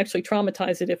would actually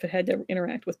traumatize it if it had to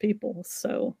interact with people.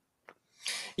 So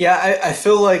Yeah, I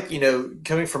feel like,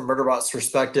 coming from Murderbot's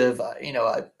perspective,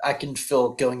 I can feel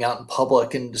going out in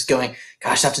public and just going,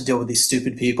 gosh, I have to deal with these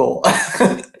stupid people.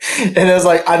 And it's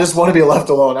like, I just want to be left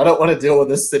alone. I don't want to deal with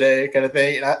this today, kind of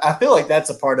thing. And I feel like that's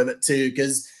a part of it too,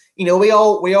 because we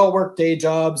all work day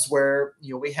jobs where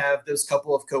we have those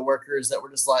couple of coworkers that were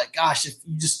just like, gosh, if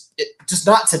you just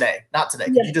not today, not today.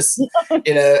 Could Yeah. you just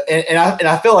and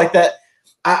I feel like that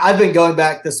I've been going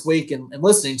back this week and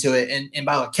listening to it, and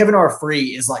by the way, Kevin R.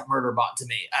 Free is like Murderbot to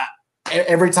me.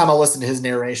 Every time I listen to his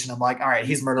narration, I'm like, all right,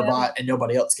 he's Murderbot, and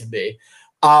nobody else can be.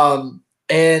 And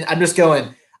I'm just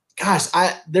going, gosh,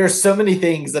 there's so many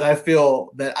things that I feel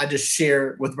that I just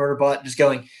share with Murderbot. Just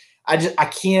going, I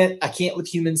can't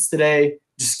with humans today.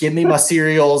 Just give me my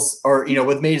cereals, or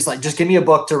with me, just give me a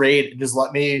book to read, and just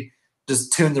let me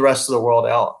just tune the rest of the world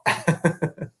out.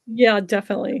 Yeah,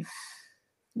 definitely.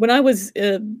 When I was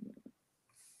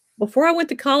before I went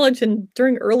to college and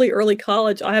during early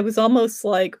college, I was almost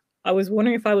like I was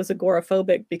wondering if I was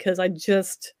agoraphobic because I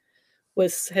just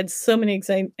had so many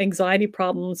anxiety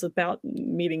problems about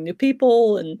meeting new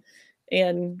people,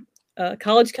 and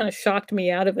college kind of shocked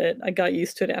me out of it. I got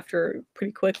used to it after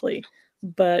pretty quickly,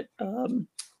 but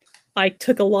I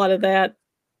took a lot of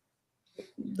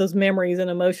those memories and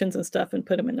emotions and stuff and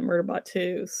put them into Murderbot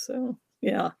too. So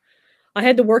yeah, I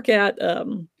had to work at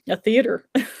a theater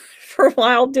for a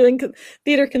while doing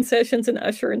theater concessions and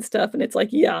usher and stuff. And it's like,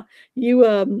 yeah, you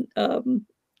uh,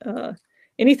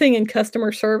 anything in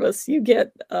customer service, you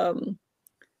get uh,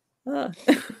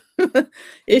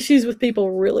 issues with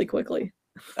people really quickly.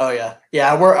 Oh yeah,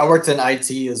 yeah. I worked in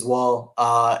IT as well,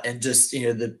 and just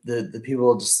the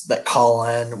people just that call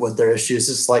in with their issues.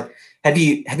 Just like, have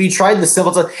you tried the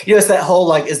simpleton? It's that whole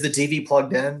like, is the TV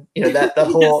plugged in? That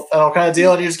Yes. whole kind of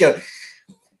deal. And you just go,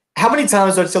 how many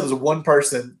times do I tell this one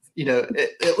person?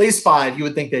 At least five. You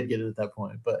would think they'd get it at that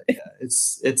point, but yeah,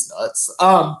 it's nuts.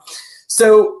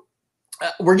 So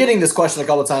we're getting this question a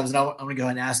couple of times, and I'm going to go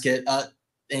ahead and ask it,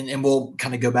 and we'll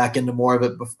kind of go back into more of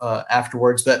it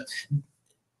afterwards. But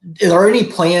are there any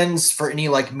plans for any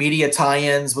like media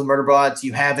tie-ins with Murderbot? Do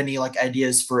you have any like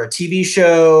ideas for a TV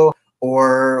show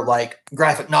or like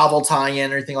graphic novel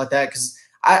tie-in or anything like that? Because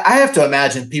I have to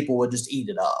imagine people would just eat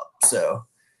it up. So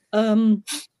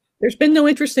there's been no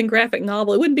interest in graphic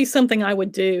novel. It wouldn't be something I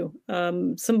would do.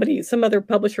 Some other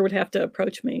publisher would have to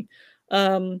approach me.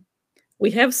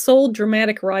 We have sold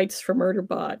dramatic rights for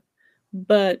Murderbot,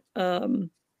 but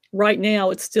right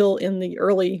now it's still in the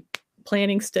early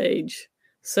planning stage.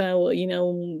 So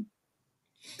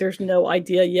there's no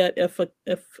idea yet if a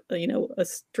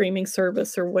streaming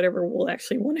service or whatever will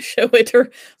actually want to show it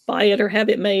or buy it or have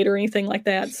it made or anything like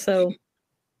that. So,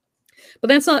 but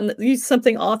that's not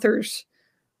something authors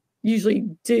usually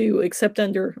do, except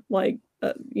under like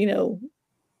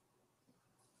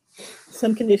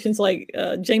some conditions. Like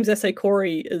James S.A.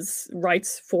 Corey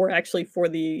writes for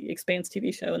the Expanse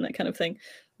TV show and that kind of thing.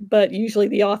 But usually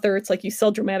the author, it's like you sell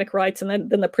dramatic rights and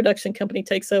then the production company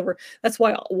takes over. That's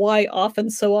why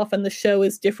so often the show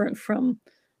is different from,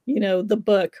 the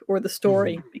book or the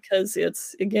story, because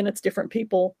it's different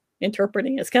people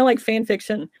interpreting it. It's kind of like fan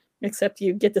fiction, except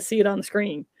you get to see it on the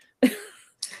screen.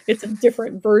 It's a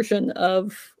different version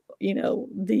of,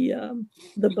 the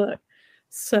book.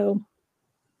 So,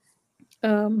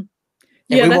 yeah,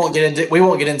 we won't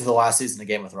get into the last season of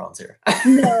Game of Thrones here.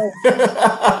 No.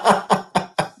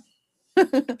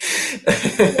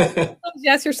 You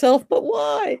ask yourself, but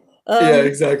why? Yeah,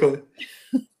 exactly.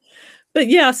 But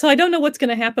yeah, so I don't know what's going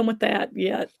to happen with that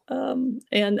yet. And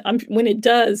when it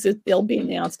does, it'll be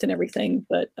announced and everything.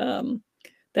 But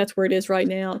that's where it is right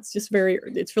now. It's just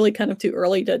it's really kind of too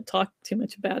early to talk too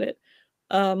much about it.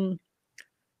 Well,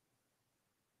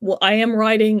 I'm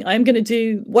going to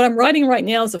do what I'm writing right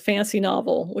now is a fantasy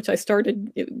novel, which I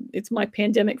started. It's my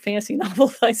pandemic fantasy novel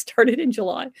that I started in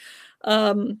July.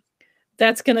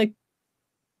 That's going to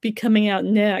be coming out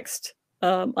next.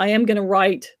 I am going to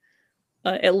write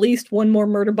at least one more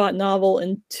Murderbot novel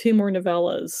and 2 more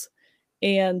novellas.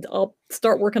 And I'll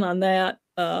start working on that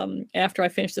after I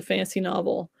finish the fantasy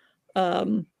novel.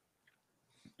 And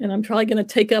I'm probably going to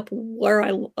take up where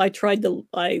I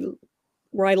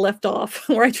left off,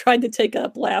 where I tried to take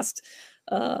up last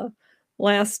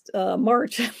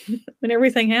March when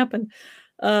everything happened.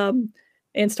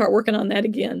 And start working on that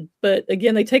again. But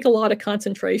again, they take a lot of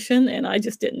concentration, and I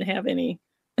just didn't have any.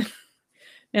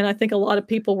 And I think a lot of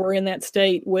people were in that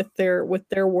state with their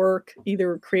work,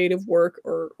 either creative work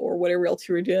or whatever else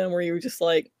you were doing, where you were just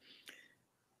like,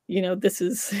 this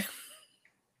is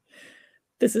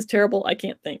terrible. I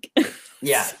can't think.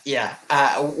 Yeah.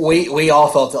 We all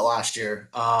felt it last year.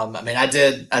 I mean, I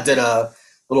did a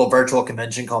little virtual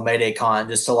convention called Mayday Con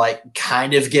just to like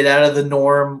kind of get out of the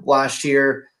norm last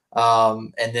year.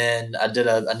 And then I did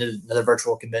another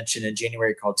virtual convention in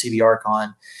January called TBR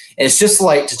Con. And it's just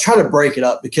like to try to break it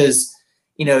up because,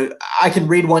 you know, I can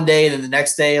read one day and then the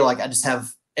next day, like I just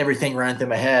have everything running through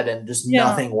my head and just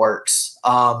nothing works.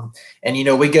 And, you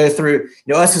know, we go through,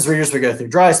 you know, us as readers, we go through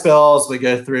dry spells. We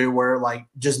go through where like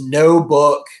just no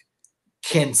book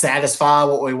can satisfy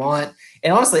what we want.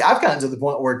 And honestly, I've gotten to the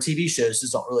point where TV shows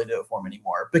just don't really do it for me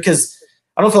anymore because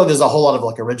I don't feel like there's a whole lot of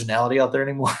like originality out there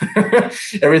anymore.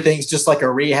 Everything's just like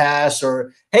a rehash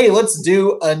or, hey, let's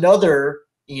do another,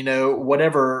 you know,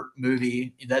 whatever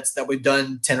movie that we've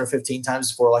done 10 or 15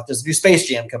 times before. Like there's a new Space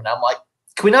Jam coming out. I'm like,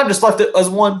 can we not just left it as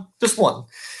one, just one?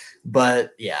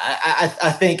 But yeah,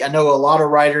 I think I know a lot of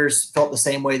writers felt the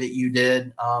same way that you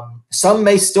did. Some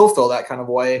may still feel that kind of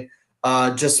way.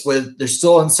 Just with there's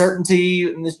still uncertainty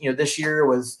in this, you know, this year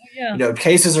with, you know,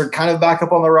 cases are kind of back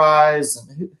up on the rise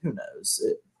and who knows?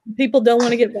 People don't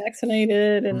want to get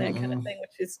vaccinated and that kind of thing,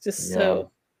 which is just so.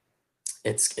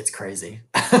 It's crazy.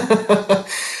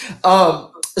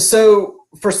 So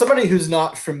for somebody who's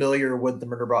not familiar with the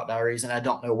Murderbot Diaries, and I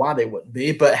don't know why they wouldn't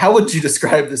be, but how would you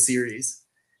describe the series?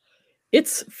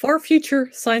 It's far future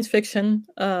science fiction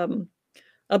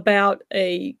about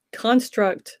a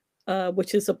construct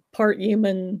which is a part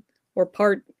human or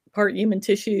part human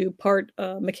tissue, part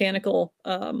mechanical,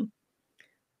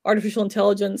 artificial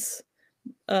intelligence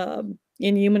in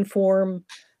human form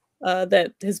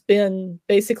that has been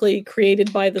basically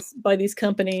created by these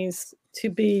companies to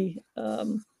be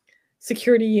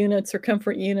security units or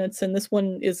comfort units. And this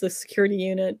one is the security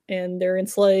unit, and they're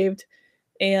enslaved,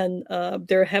 and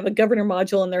they have a governor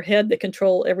module in their head that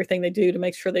control everything they do to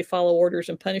make sure they follow orders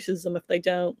and punishes them if they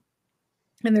don't.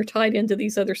 And they're tied into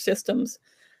these other systems,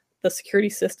 the security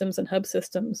systems and hub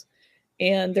systems.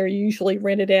 And they're usually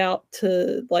rented out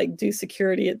to like do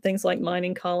security at things like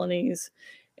mining colonies.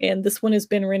 And this one has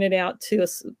been rented out to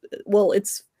us. Well,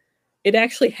 it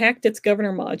actually hacked its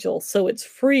governor module, so it's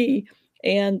free.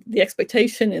 And the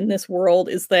expectation in this world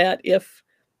is that if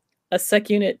a sec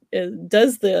unit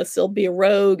does this, it'll be a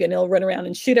rogue and it'll run around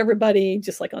and shoot everybody,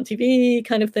 just like on TV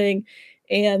kind of thing.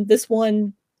 And this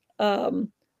one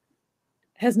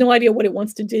has no idea what it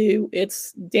wants to do.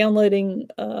 It's downloading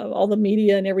all the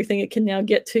media and everything it can now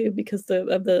get to because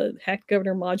of the hacked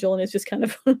governor module, and it's just kind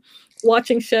of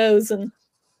watching shows and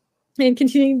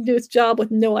continuing to do its job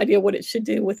with no idea what it should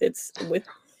do with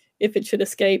if it should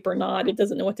escape or not. It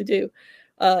doesn't know what to do.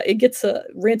 It gets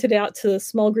rented out to a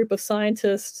small group of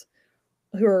scientists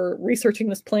who are researching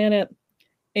this planet,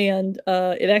 and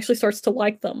it actually starts to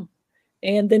like them.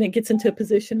 And then it gets into a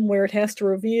position where it has to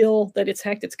reveal that it's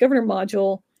hacked its governor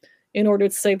module in order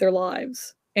to save their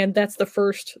lives. And that's the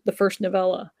first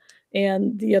novella.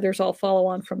 And the others all follow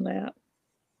on from that.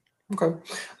 Okay.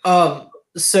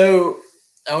 So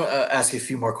I want to ask you a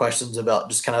few more questions about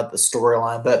just kind of the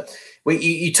storyline, but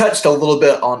you touched a little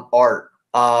bit on art.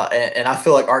 And I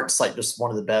feel like art's like just one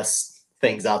of the best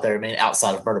things out there. I mean,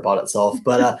 outside of Murderbot itself,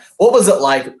 but what was it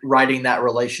like writing that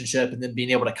relationship and then being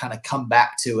able to kind of come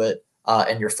back to it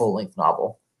in your full-length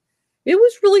novel? It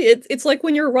was really, it's like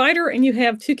when you're a writer and you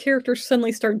have two characters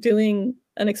suddenly start doing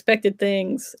unexpected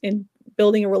things and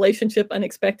building a relationship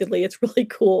unexpectedly. It's really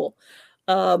cool.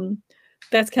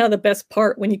 That's kind of the best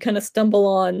part, when you kind of stumble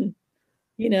on,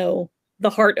 you know, the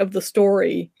heart of the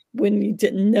story when you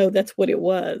didn't know that's what it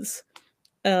was.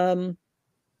 So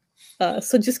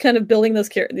just kind of building those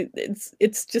characters,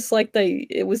 it's just like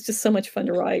it was just so much fun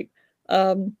to write.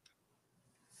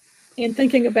 And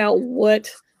thinking about what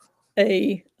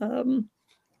an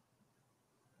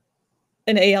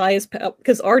AI is,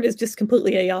 because art is just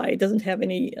completely AI. It doesn't have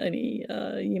any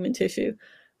human tissue.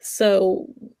 So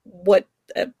what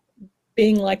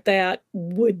being like that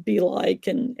would be like,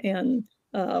 and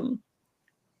how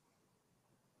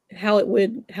it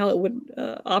would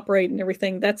operate and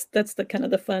everything. That's the kind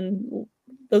of the fun.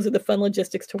 Those are the fun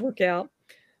logistics to work out.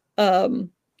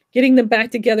 Getting them back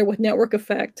together with network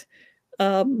effect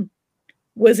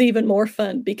was even more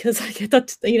fun, because I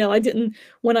thought, you know, I didn't,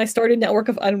 when I started network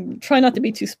of, I'm trying not to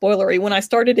be too spoilery. When I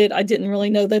started it, I didn't really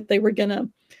know that they were gonna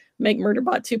make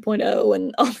Murderbot 2.0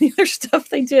 and all the other stuff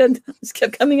they did. I just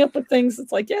kept coming up with things.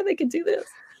 It's like, yeah, they could do this.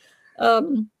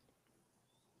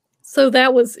 So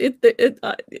that was it.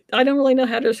 I don't really know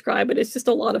how to describe it. It's just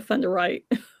a lot of fun to write.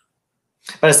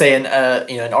 I say in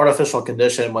an artificial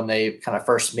condition, when they kind of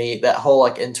first meet, that whole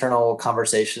like internal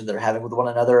conversation they're having with one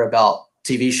another about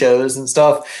TV shows and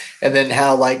stuff, and then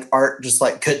how like art just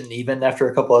like couldn't even after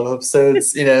a couple of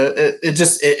episodes. You know,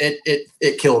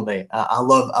 it killed me. I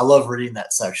love reading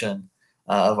that section.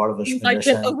 of artificial I've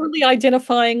been condition. overly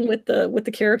identifying with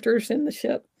the characters in the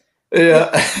ship. Yeah.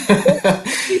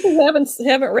 People who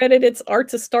haven't read it, it's Art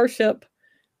to Starship,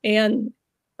 and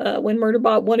when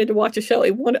Murderbot wanted to watch a show,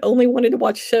 he only wanted to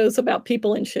watch shows about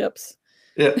people in ships.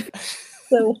 Yeah.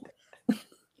 So,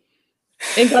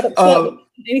 and got upset when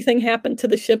anything happened to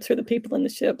the ships or the people in the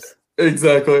ships.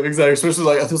 Exactly. Especially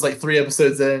like it was like 3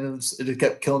 episodes in, and it just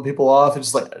kept killing people off, and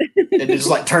it just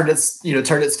like turned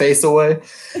its face away.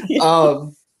 Yeah.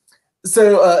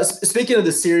 So speaking of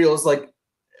the serials, like,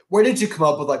 where did you come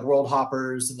up with like World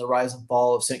Hoppers and the Rise and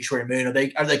Fall of Sanctuary Moon? Are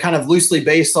they kind of loosely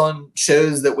based on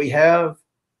shows that we have?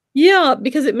 Yeah,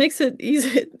 because it makes it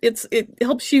easy. It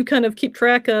helps you kind of keep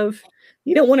track of.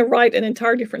 You don't want to write an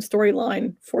entire different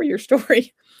storyline for your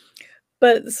story,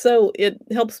 but so it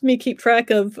helps me keep track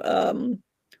of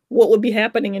what would be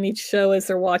happening in each show as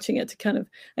they're watching it to kind of.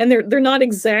 And they're not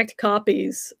exact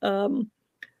copies. They're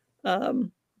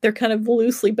kind of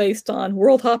loosely based on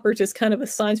World Hoppers is kind of a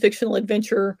science fictional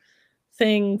adventure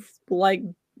thing like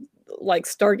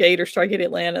Stargate or Stargate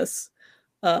Atlantis.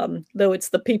 Though it's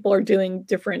the people are doing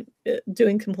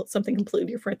something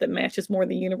completely different that matches more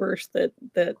the universe that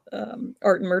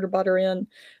Art and Murderbot are in.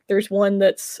 There's one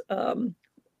that's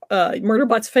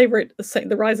Murderbot's favorite,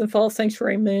 The Rise and Fall of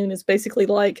Sanctuary Moon, is basically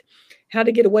like How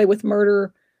to Get Away with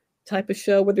Murder type of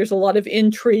show where there's a lot of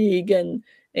intrigue and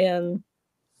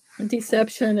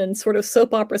deception and sort of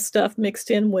soap opera stuff mixed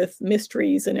in with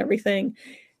mysteries and everything,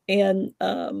 and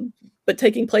but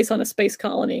taking place on a space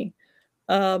colony.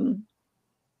 And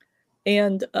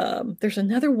there's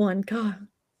another one. God,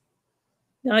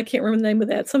 now I can't remember the name of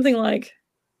that. Something like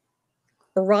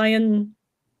Orion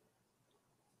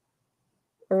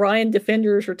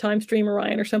Defenders or Time Stream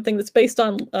Orion or something that's based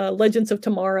on Legends of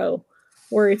Tomorrow,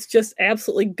 where it's just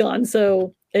absolutely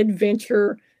gonzo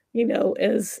adventure,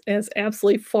 as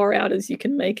absolutely far out as you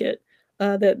can make it.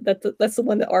 That's the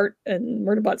one that Art and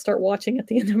Murderbot start watching at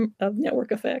the end of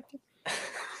Network Effect.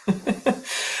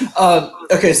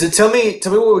 Okay, so tell me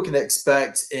what we can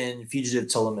expect in Fugitive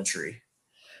Telemetry.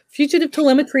 Fugitive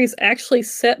Telemetry is actually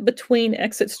set between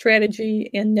Exit Strategy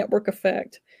and Network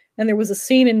Effect. And there was a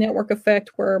scene in Network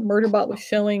Effect where Murderbot was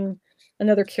showing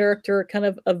another character kind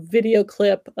of a video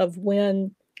clip of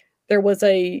when there was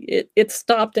it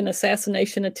stopped an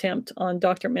assassination attempt on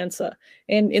Dr. Mensah.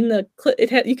 And in the clip,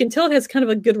 you can tell it has kind of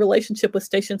a good relationship with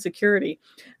station security.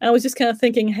 And I was just kind of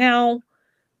thinking, how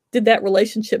did that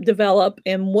relationship develop,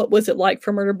 and what was it like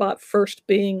for Murderbot first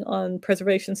being on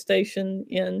Preservation Station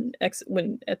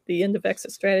at the end of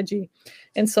Exit Strategy?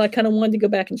 And so I kind of wanted to go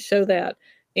back and show that.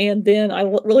 And then I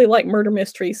really like murder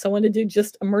mystery, so I wanted to do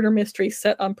just a murder mystery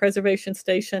set on Preservation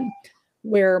Station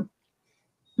where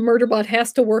Murderbot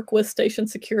has to work with station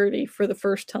security for the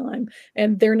first time,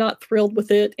 and they're not thrilled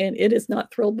with it, and it is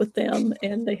not thrilled with them,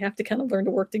 and they have to kind of learn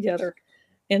to work together.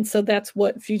 And so that's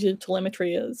what Fugitive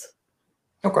Telemetry is.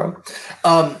 Okay.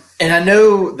 And I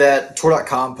know that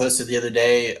Tor.com posted the other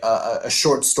day a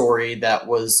short story that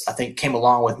I think came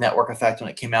along with Network Effect when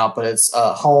it came out, but it's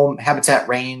Home, Habitat,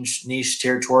 Range, Niche,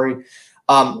 Territory.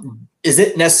 Is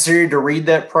it necessary to read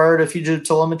that prior to Fugitive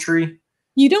Telemetry?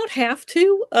 You don't have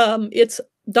to. It's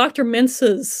Dr.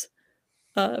 Mensah's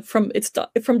from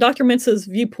Dr. Mensah's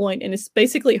viewpoint, and it's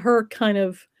basically her kind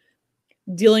of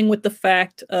dealing with the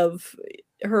fact of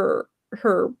her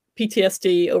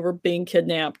PTSD over being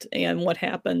kidnapped and what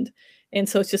happened. And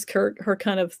so it's just her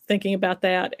kind of thinking about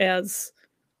that as,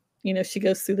 she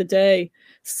goes through the day.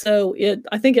 So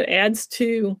I think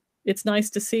it's nice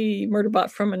to see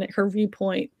Murderbot from her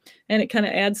viewpoint, and it kind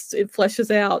of it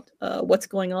fleshes out what's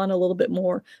going on a little bit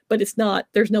more, but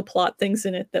there's no plot things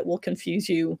in it that will confuse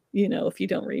you, if you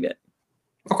don't read it.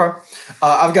 Okay.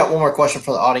 I've got one more question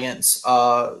for the audience.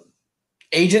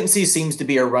 Agency seems to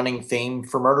be a running theme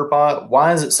for Murderbot.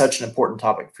 Why is it such an important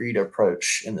topic for you to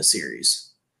approach in the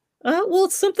series? Well,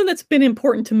 it's something that's been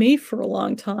important to me for a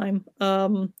long time.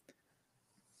 And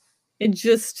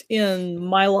just in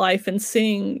my life and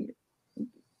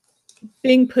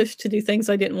being pushed to do things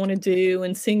I didn't want to do,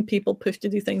 and seeing people pushed to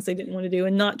do things they didn't want to do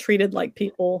and not treated like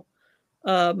people.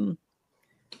 I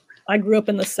grew up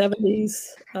in the 70s.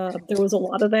 There was a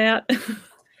lot of that.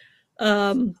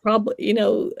 Probably,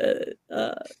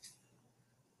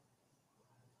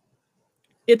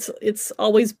 it's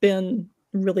always been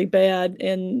really bad,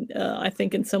 and I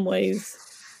think in some ways,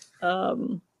 I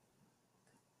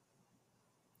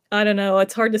don't know.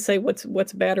 It's hard to say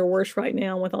what's bad or worse right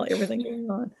now with everything going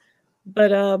on.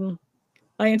 But I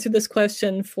answered this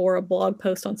question for a blog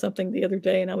post on something the other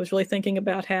day, and I was really thinking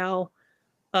about how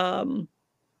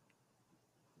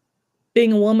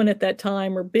being a woman at that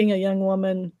time, or being a young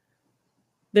woman,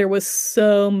 there was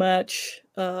so much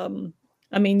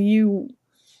I mean,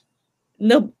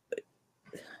 no,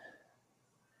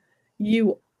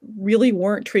 you really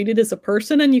weren't treated as a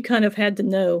person, and you kind of had to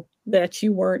know that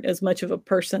you weren't as much of a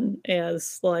person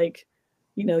as, like,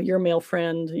 your male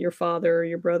friend, your father,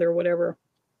 your brother, whatever.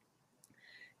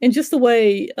 And just the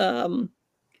way, well,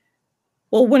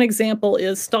 one example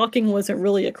is stalking wasn't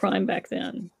really a crime back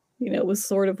then. It was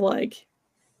sort of like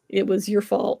it was your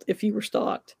fault if you were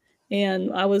stalked. And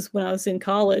when I was in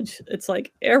college, it's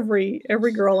like every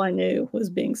girl I knew was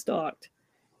being stalked.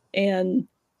 And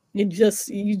you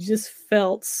just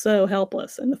felt so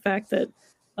helpless. And the fact that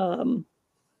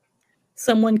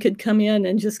someone could come in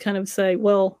and just kind of say,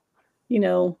 well, you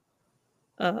know,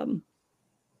 um,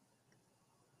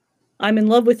 I'm in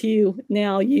love with you.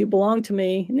 Now you belong to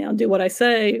me. Now do what I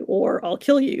say or I'll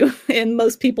kill you. And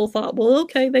most people thought, well,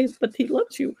 okay, but he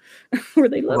loved you or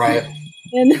they love Right.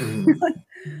 you.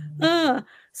 And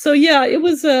so yeah,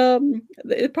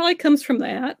 it probably comes from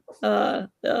that.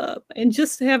 And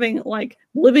just having, like,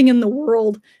 living in the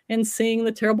world and seeing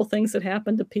the terrible things that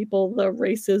happen to people, the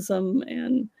racism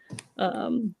and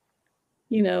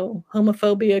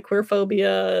homophobia,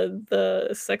 queerphobia, the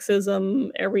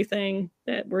sexism, everything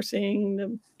that we're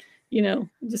seeing,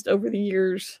 just over the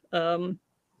years.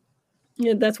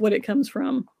 That's what it comes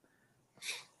from.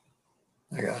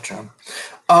 I gotcha.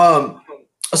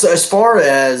 So as far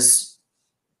as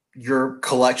your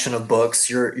collection of books,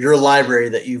 your library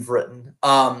that you've written,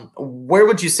 where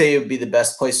would you say would be the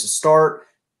best place to start?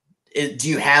 Do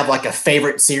you have like a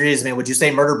favorite series? I mean, would you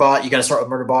say Murderbot? You got to start with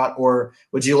Murderbot, or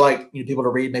would you like people to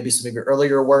read maybe some of your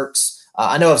earlier works?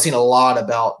 I know I've seen a lot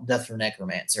about Death of the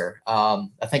Necromancer. I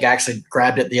think I actually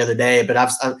grabbed it the other day, but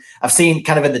I've seen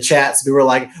kind of in the chats people were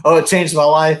like, "Oh, it changed my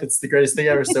life. It's the greatest thing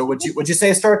ever." So would you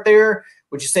say start there?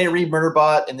 Would you say read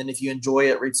Murderbot, and then if you enjoy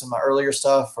it, read some of my earlier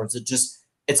stuff, or is it just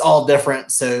it's all different?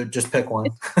 So just pick one.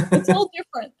 It's all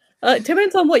different. It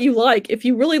depends on what you like. If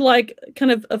you really like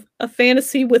kind of a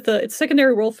fantasy it's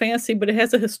secondary world fantasy, but it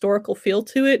has a historical feel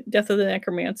to it, Death of the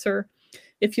Necromancer.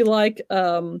 If you like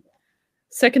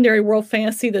secondary world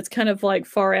fantasy that's kind of like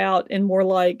far out and more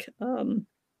like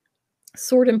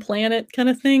Sword and Planet kind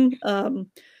of thing,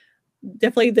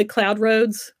 definitely the Cloud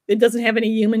Roads. It doesn't have any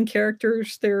human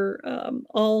characters. They're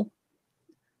all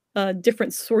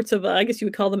different sorts of, I guess you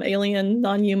would call them alien,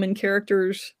 non-human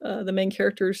characters. The main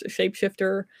character's a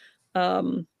shapeshifter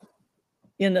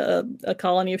in a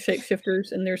colony of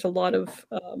shapeshifters, and there's a lot of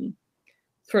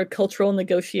sort of cultural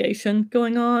negotiation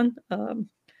going on.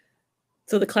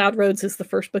 So the Cloud Roads is the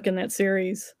first book in that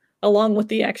series, along with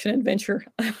the action adventure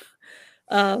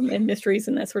and mysteries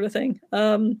and that sort of thing.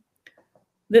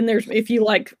 Then if you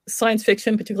like science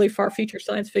fiction, particularly far future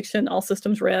science fiction, All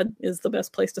Systems Red is the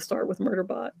best place to start with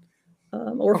Murderbot.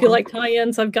 Or if you like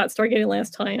tie-ins, I've got Stargate Atlantis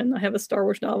tie-in. I have a Star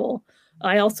Wars novel.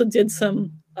 I also did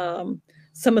some of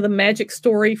the Magic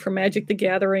story for Magic the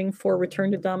Gathering for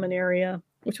Return to Dominaria,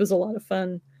 which was a lot of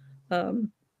fun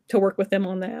to work with them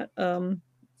on that.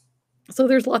 So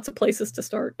there's lots of places to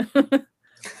start.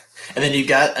 And then you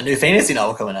got a new fantasy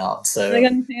novel coming out. So I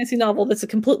got a new fantasy novel that's a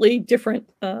completely different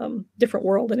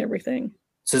world and everything.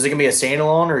 So is it gonna be a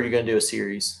standalone, or are you gonna do a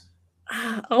series?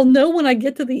 I'll know when I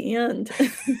get to the end.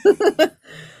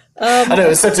 I know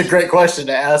it's such a great question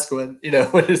to ask when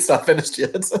it's not finished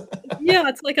yet. Yeah,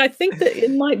 it's like I think that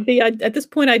it might be. At this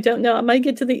point, I don't know. I might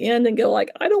get to the end and go like,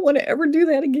 I don't want to ever do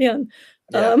that again.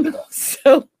 Yeah.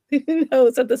 So who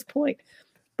knows at this point?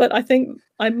 But I think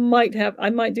I might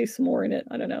do some more in it.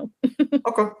 I don't know.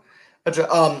 Okay.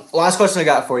 Last question I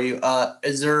got for you.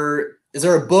 Is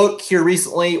there a book here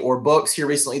recently or books here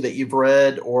recently that you've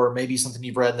read, or maybe something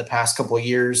you've read in the past couple of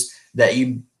years that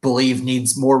you believe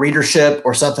needs more readership,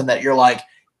 or something that you're like,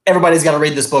 everybody's got to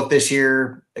read this book this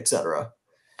year, etc.?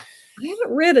 I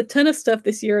haven't read a ton of stuff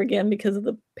this year, again, because of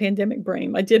the pandemic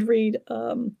brain. I did read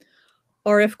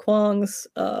R.F. Kuang's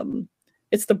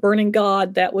It's the Burning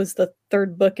God. That was the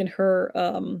third book in her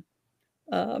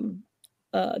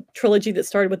trilogy that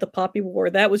started with the Poppy War.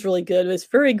 That was really good. It's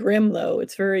very grim, though.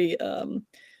 It's very kind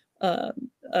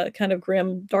of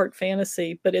grim, dark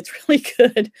fantasy, but it's really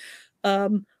good.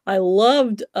 I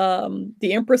loved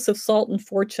The Empress of Salt and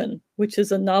Fortune, which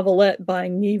is a novelette by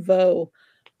Nhi Vo.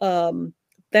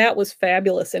 That was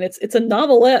fabulous, and it's a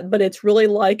novelette, but it's really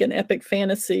like an epic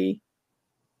fantasy,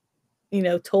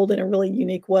 told in a really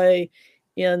unique way,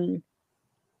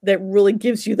 that really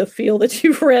gives you the feel that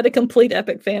you've read a complete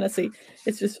epic fantasy.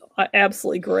 It's just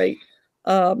absolutely great.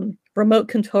 Remote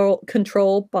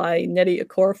Control by Nnedi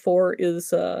Okorafor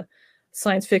is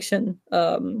science fiction.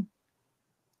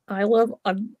 I've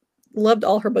loved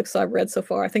all her books I've read so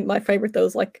far. I think my favorite, though,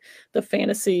 is like the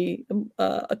fantasy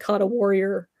Akata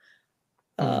Warrior.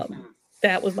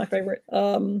 that was my favorite.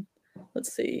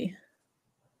 Let's see.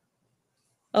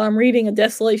 I'm reading A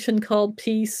Desolation Called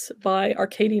Peace by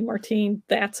Arkady Martine.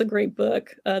 That's a great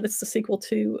book. That's the sequel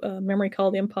to Memory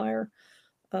Called Empire.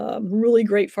 Really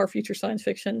great far future science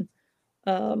fiction.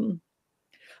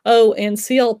 Oh, and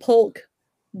C.L. Polk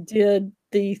did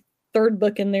the third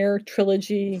book in their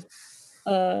trilogy.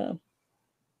 I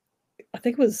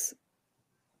think it was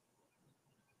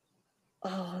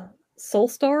Soul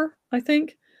Star, I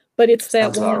think. But it's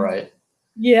that Sounds one. about right.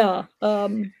 Yeah.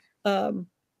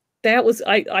 That was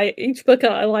each book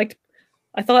I liked.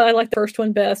 I thought I liked the first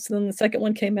one best, and then the second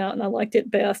one came out and I liked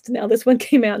it best. Now this one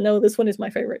came out. No, this one is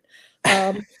my favorite.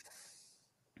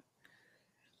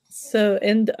 So,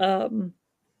 and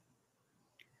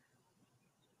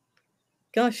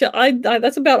gosh, I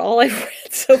that's about all I've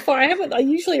read so far. I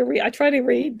usually read, I try to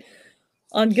read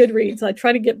on Goodreads. I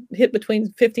try to get hit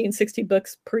between 50 and 60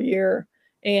 books per year.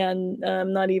 And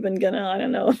I'm not even gonna, I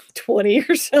don't know, 20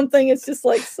 or something. It's just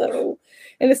like so,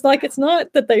 and it's like, it's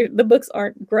not that the books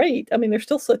aren't great. I mean, there's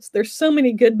so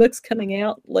many good books coming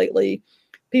out lately.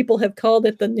 People have called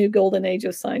it the new golden age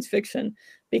of science fiction,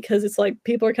 because it's like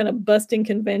people are kind of busting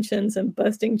conventions and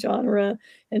busting genre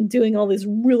and doing all this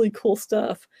really cool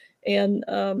stuff. And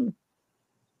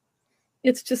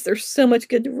it's just, there's so much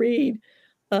good to read.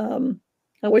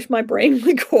 I wish my brain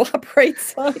would cooperate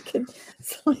so I could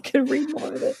read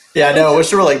more of it. Yeah, I know. I wish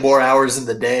there were like more hours in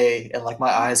the day and like my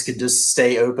eyes could just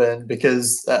stay open,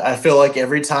 because I feel like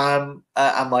every time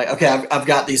I'm like, okay, I've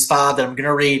got these 5 that I'm going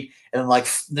to read. And then like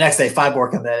the next day, 5 more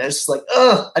come in. It's just like,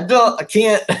 I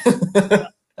can't.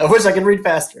 I wish I could read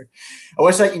faster. I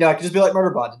wish I could just be like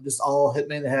Murderbot and just all hit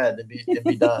me in the head and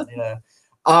be done,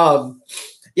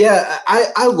 Yeah,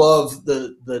 I love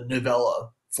the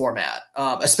novella format,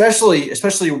 especially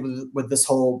with this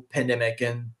whole pandemic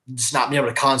and just not being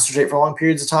able to concentrate for long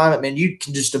periods of time. I mean, you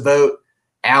can just devote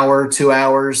hour, 2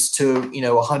 hours to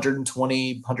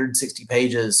 120, 160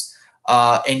 pages,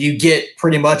 and you get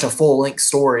pretty much a full length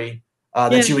story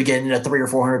that you would get in a 300 or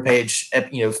 400 page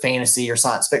fantasy or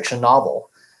science fiction novel.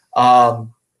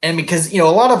 And because a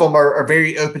lot of them are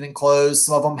very open and closed.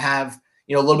 Some of them have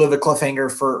a little bit of a cliffhanger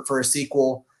for a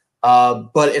sequel,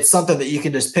 but it's something that you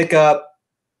can just pick up,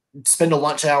 spend a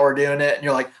lunch hour doing it, and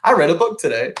you're like, I read a book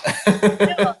today.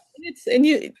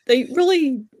 They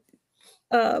really,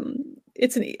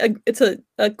 it's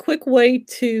a quick way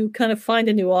to kind of find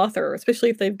a new author, especially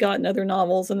if they've gotten other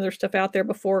novels and other stuff out there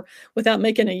before, without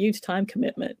making a huge time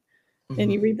commitment. Mm-hmm.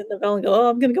 And you read the novella and go, oh,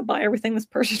 I'm going to go buy everything this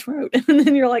person wrote. And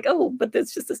then you're like, oh, but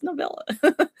it's just this novella.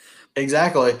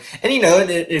 Exactly. And,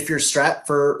 if you're strapped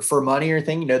for money or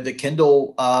anything, the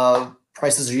Kindle,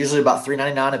 prices are usually about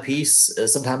 $3.99 a piece.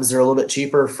 Sometimes they're a little bit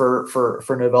cheaper for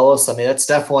novellas. I mean, that's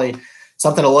definitely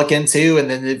something to look into. And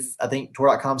then I think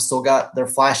Tor.com still got their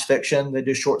flash fiction. They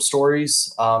do short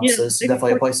stories. So it's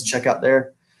definitely a place to check out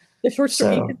there. The short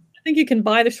story. I think you can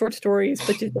buy the short stories,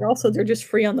 but they're just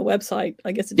free on the website.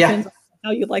 I guess it depends on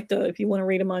how you like to, if you want to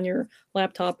read them on your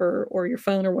laptop or your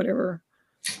phone or whatever.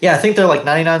 Yeah, I think they're like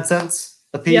 99 cents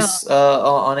a piece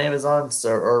on Amazon.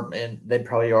 So, and they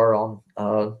probably are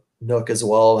on Nook as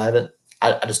well.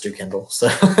 I just do Kindle. So,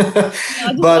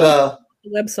 but the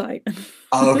website.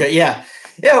 Oh, okay, yeah,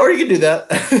 or you can do that.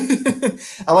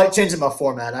 I like changing my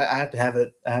format. I have to have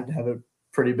it. I have to have it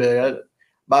pretty big.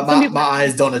 My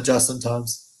eyes don't adjust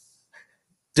sometimes.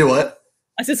 Do what?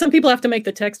 I said some people have to make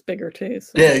the text bigger too.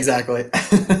 So. Yeah, exactly.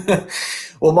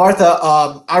 Well,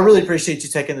 Martha, I really appreciate you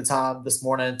taking the time this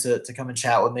morning to come and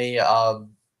chat with me.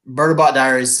 Murderbot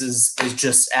Diaries is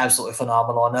just absolutely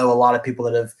phenomenal. I know a lot of people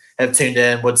that have tuned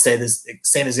in would say this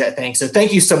same exact thing. So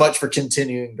thank you so much for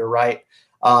continuing to write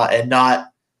and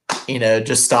not,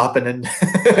 just stopping and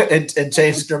and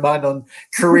changing your mind on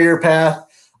career path.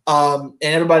 And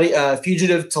everybody,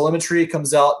 Fugitive Telemetry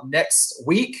comes out next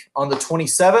week on the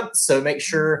 27th. So make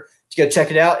sure to go check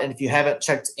it out. And if you haven't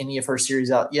checked any of her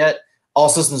series out yet, All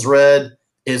Systems Red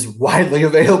is widely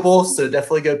available. So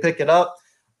definitely go pick it up.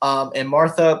 And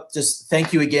Martha, just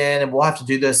thank you again. And we'll have to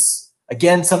do this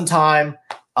again sometime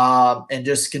and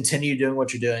just continue doing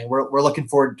what you're doing. We're looking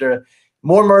forward to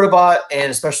more Murderbot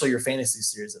and especially your fantasy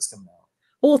series that's coming out.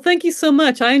 Well, thank you so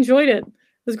much. I enjoyed it. It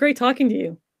was great talking to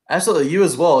you. Absolutely. You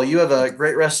as well. You have a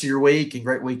great rest of your week and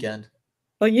great weekend.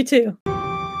 Well, you too.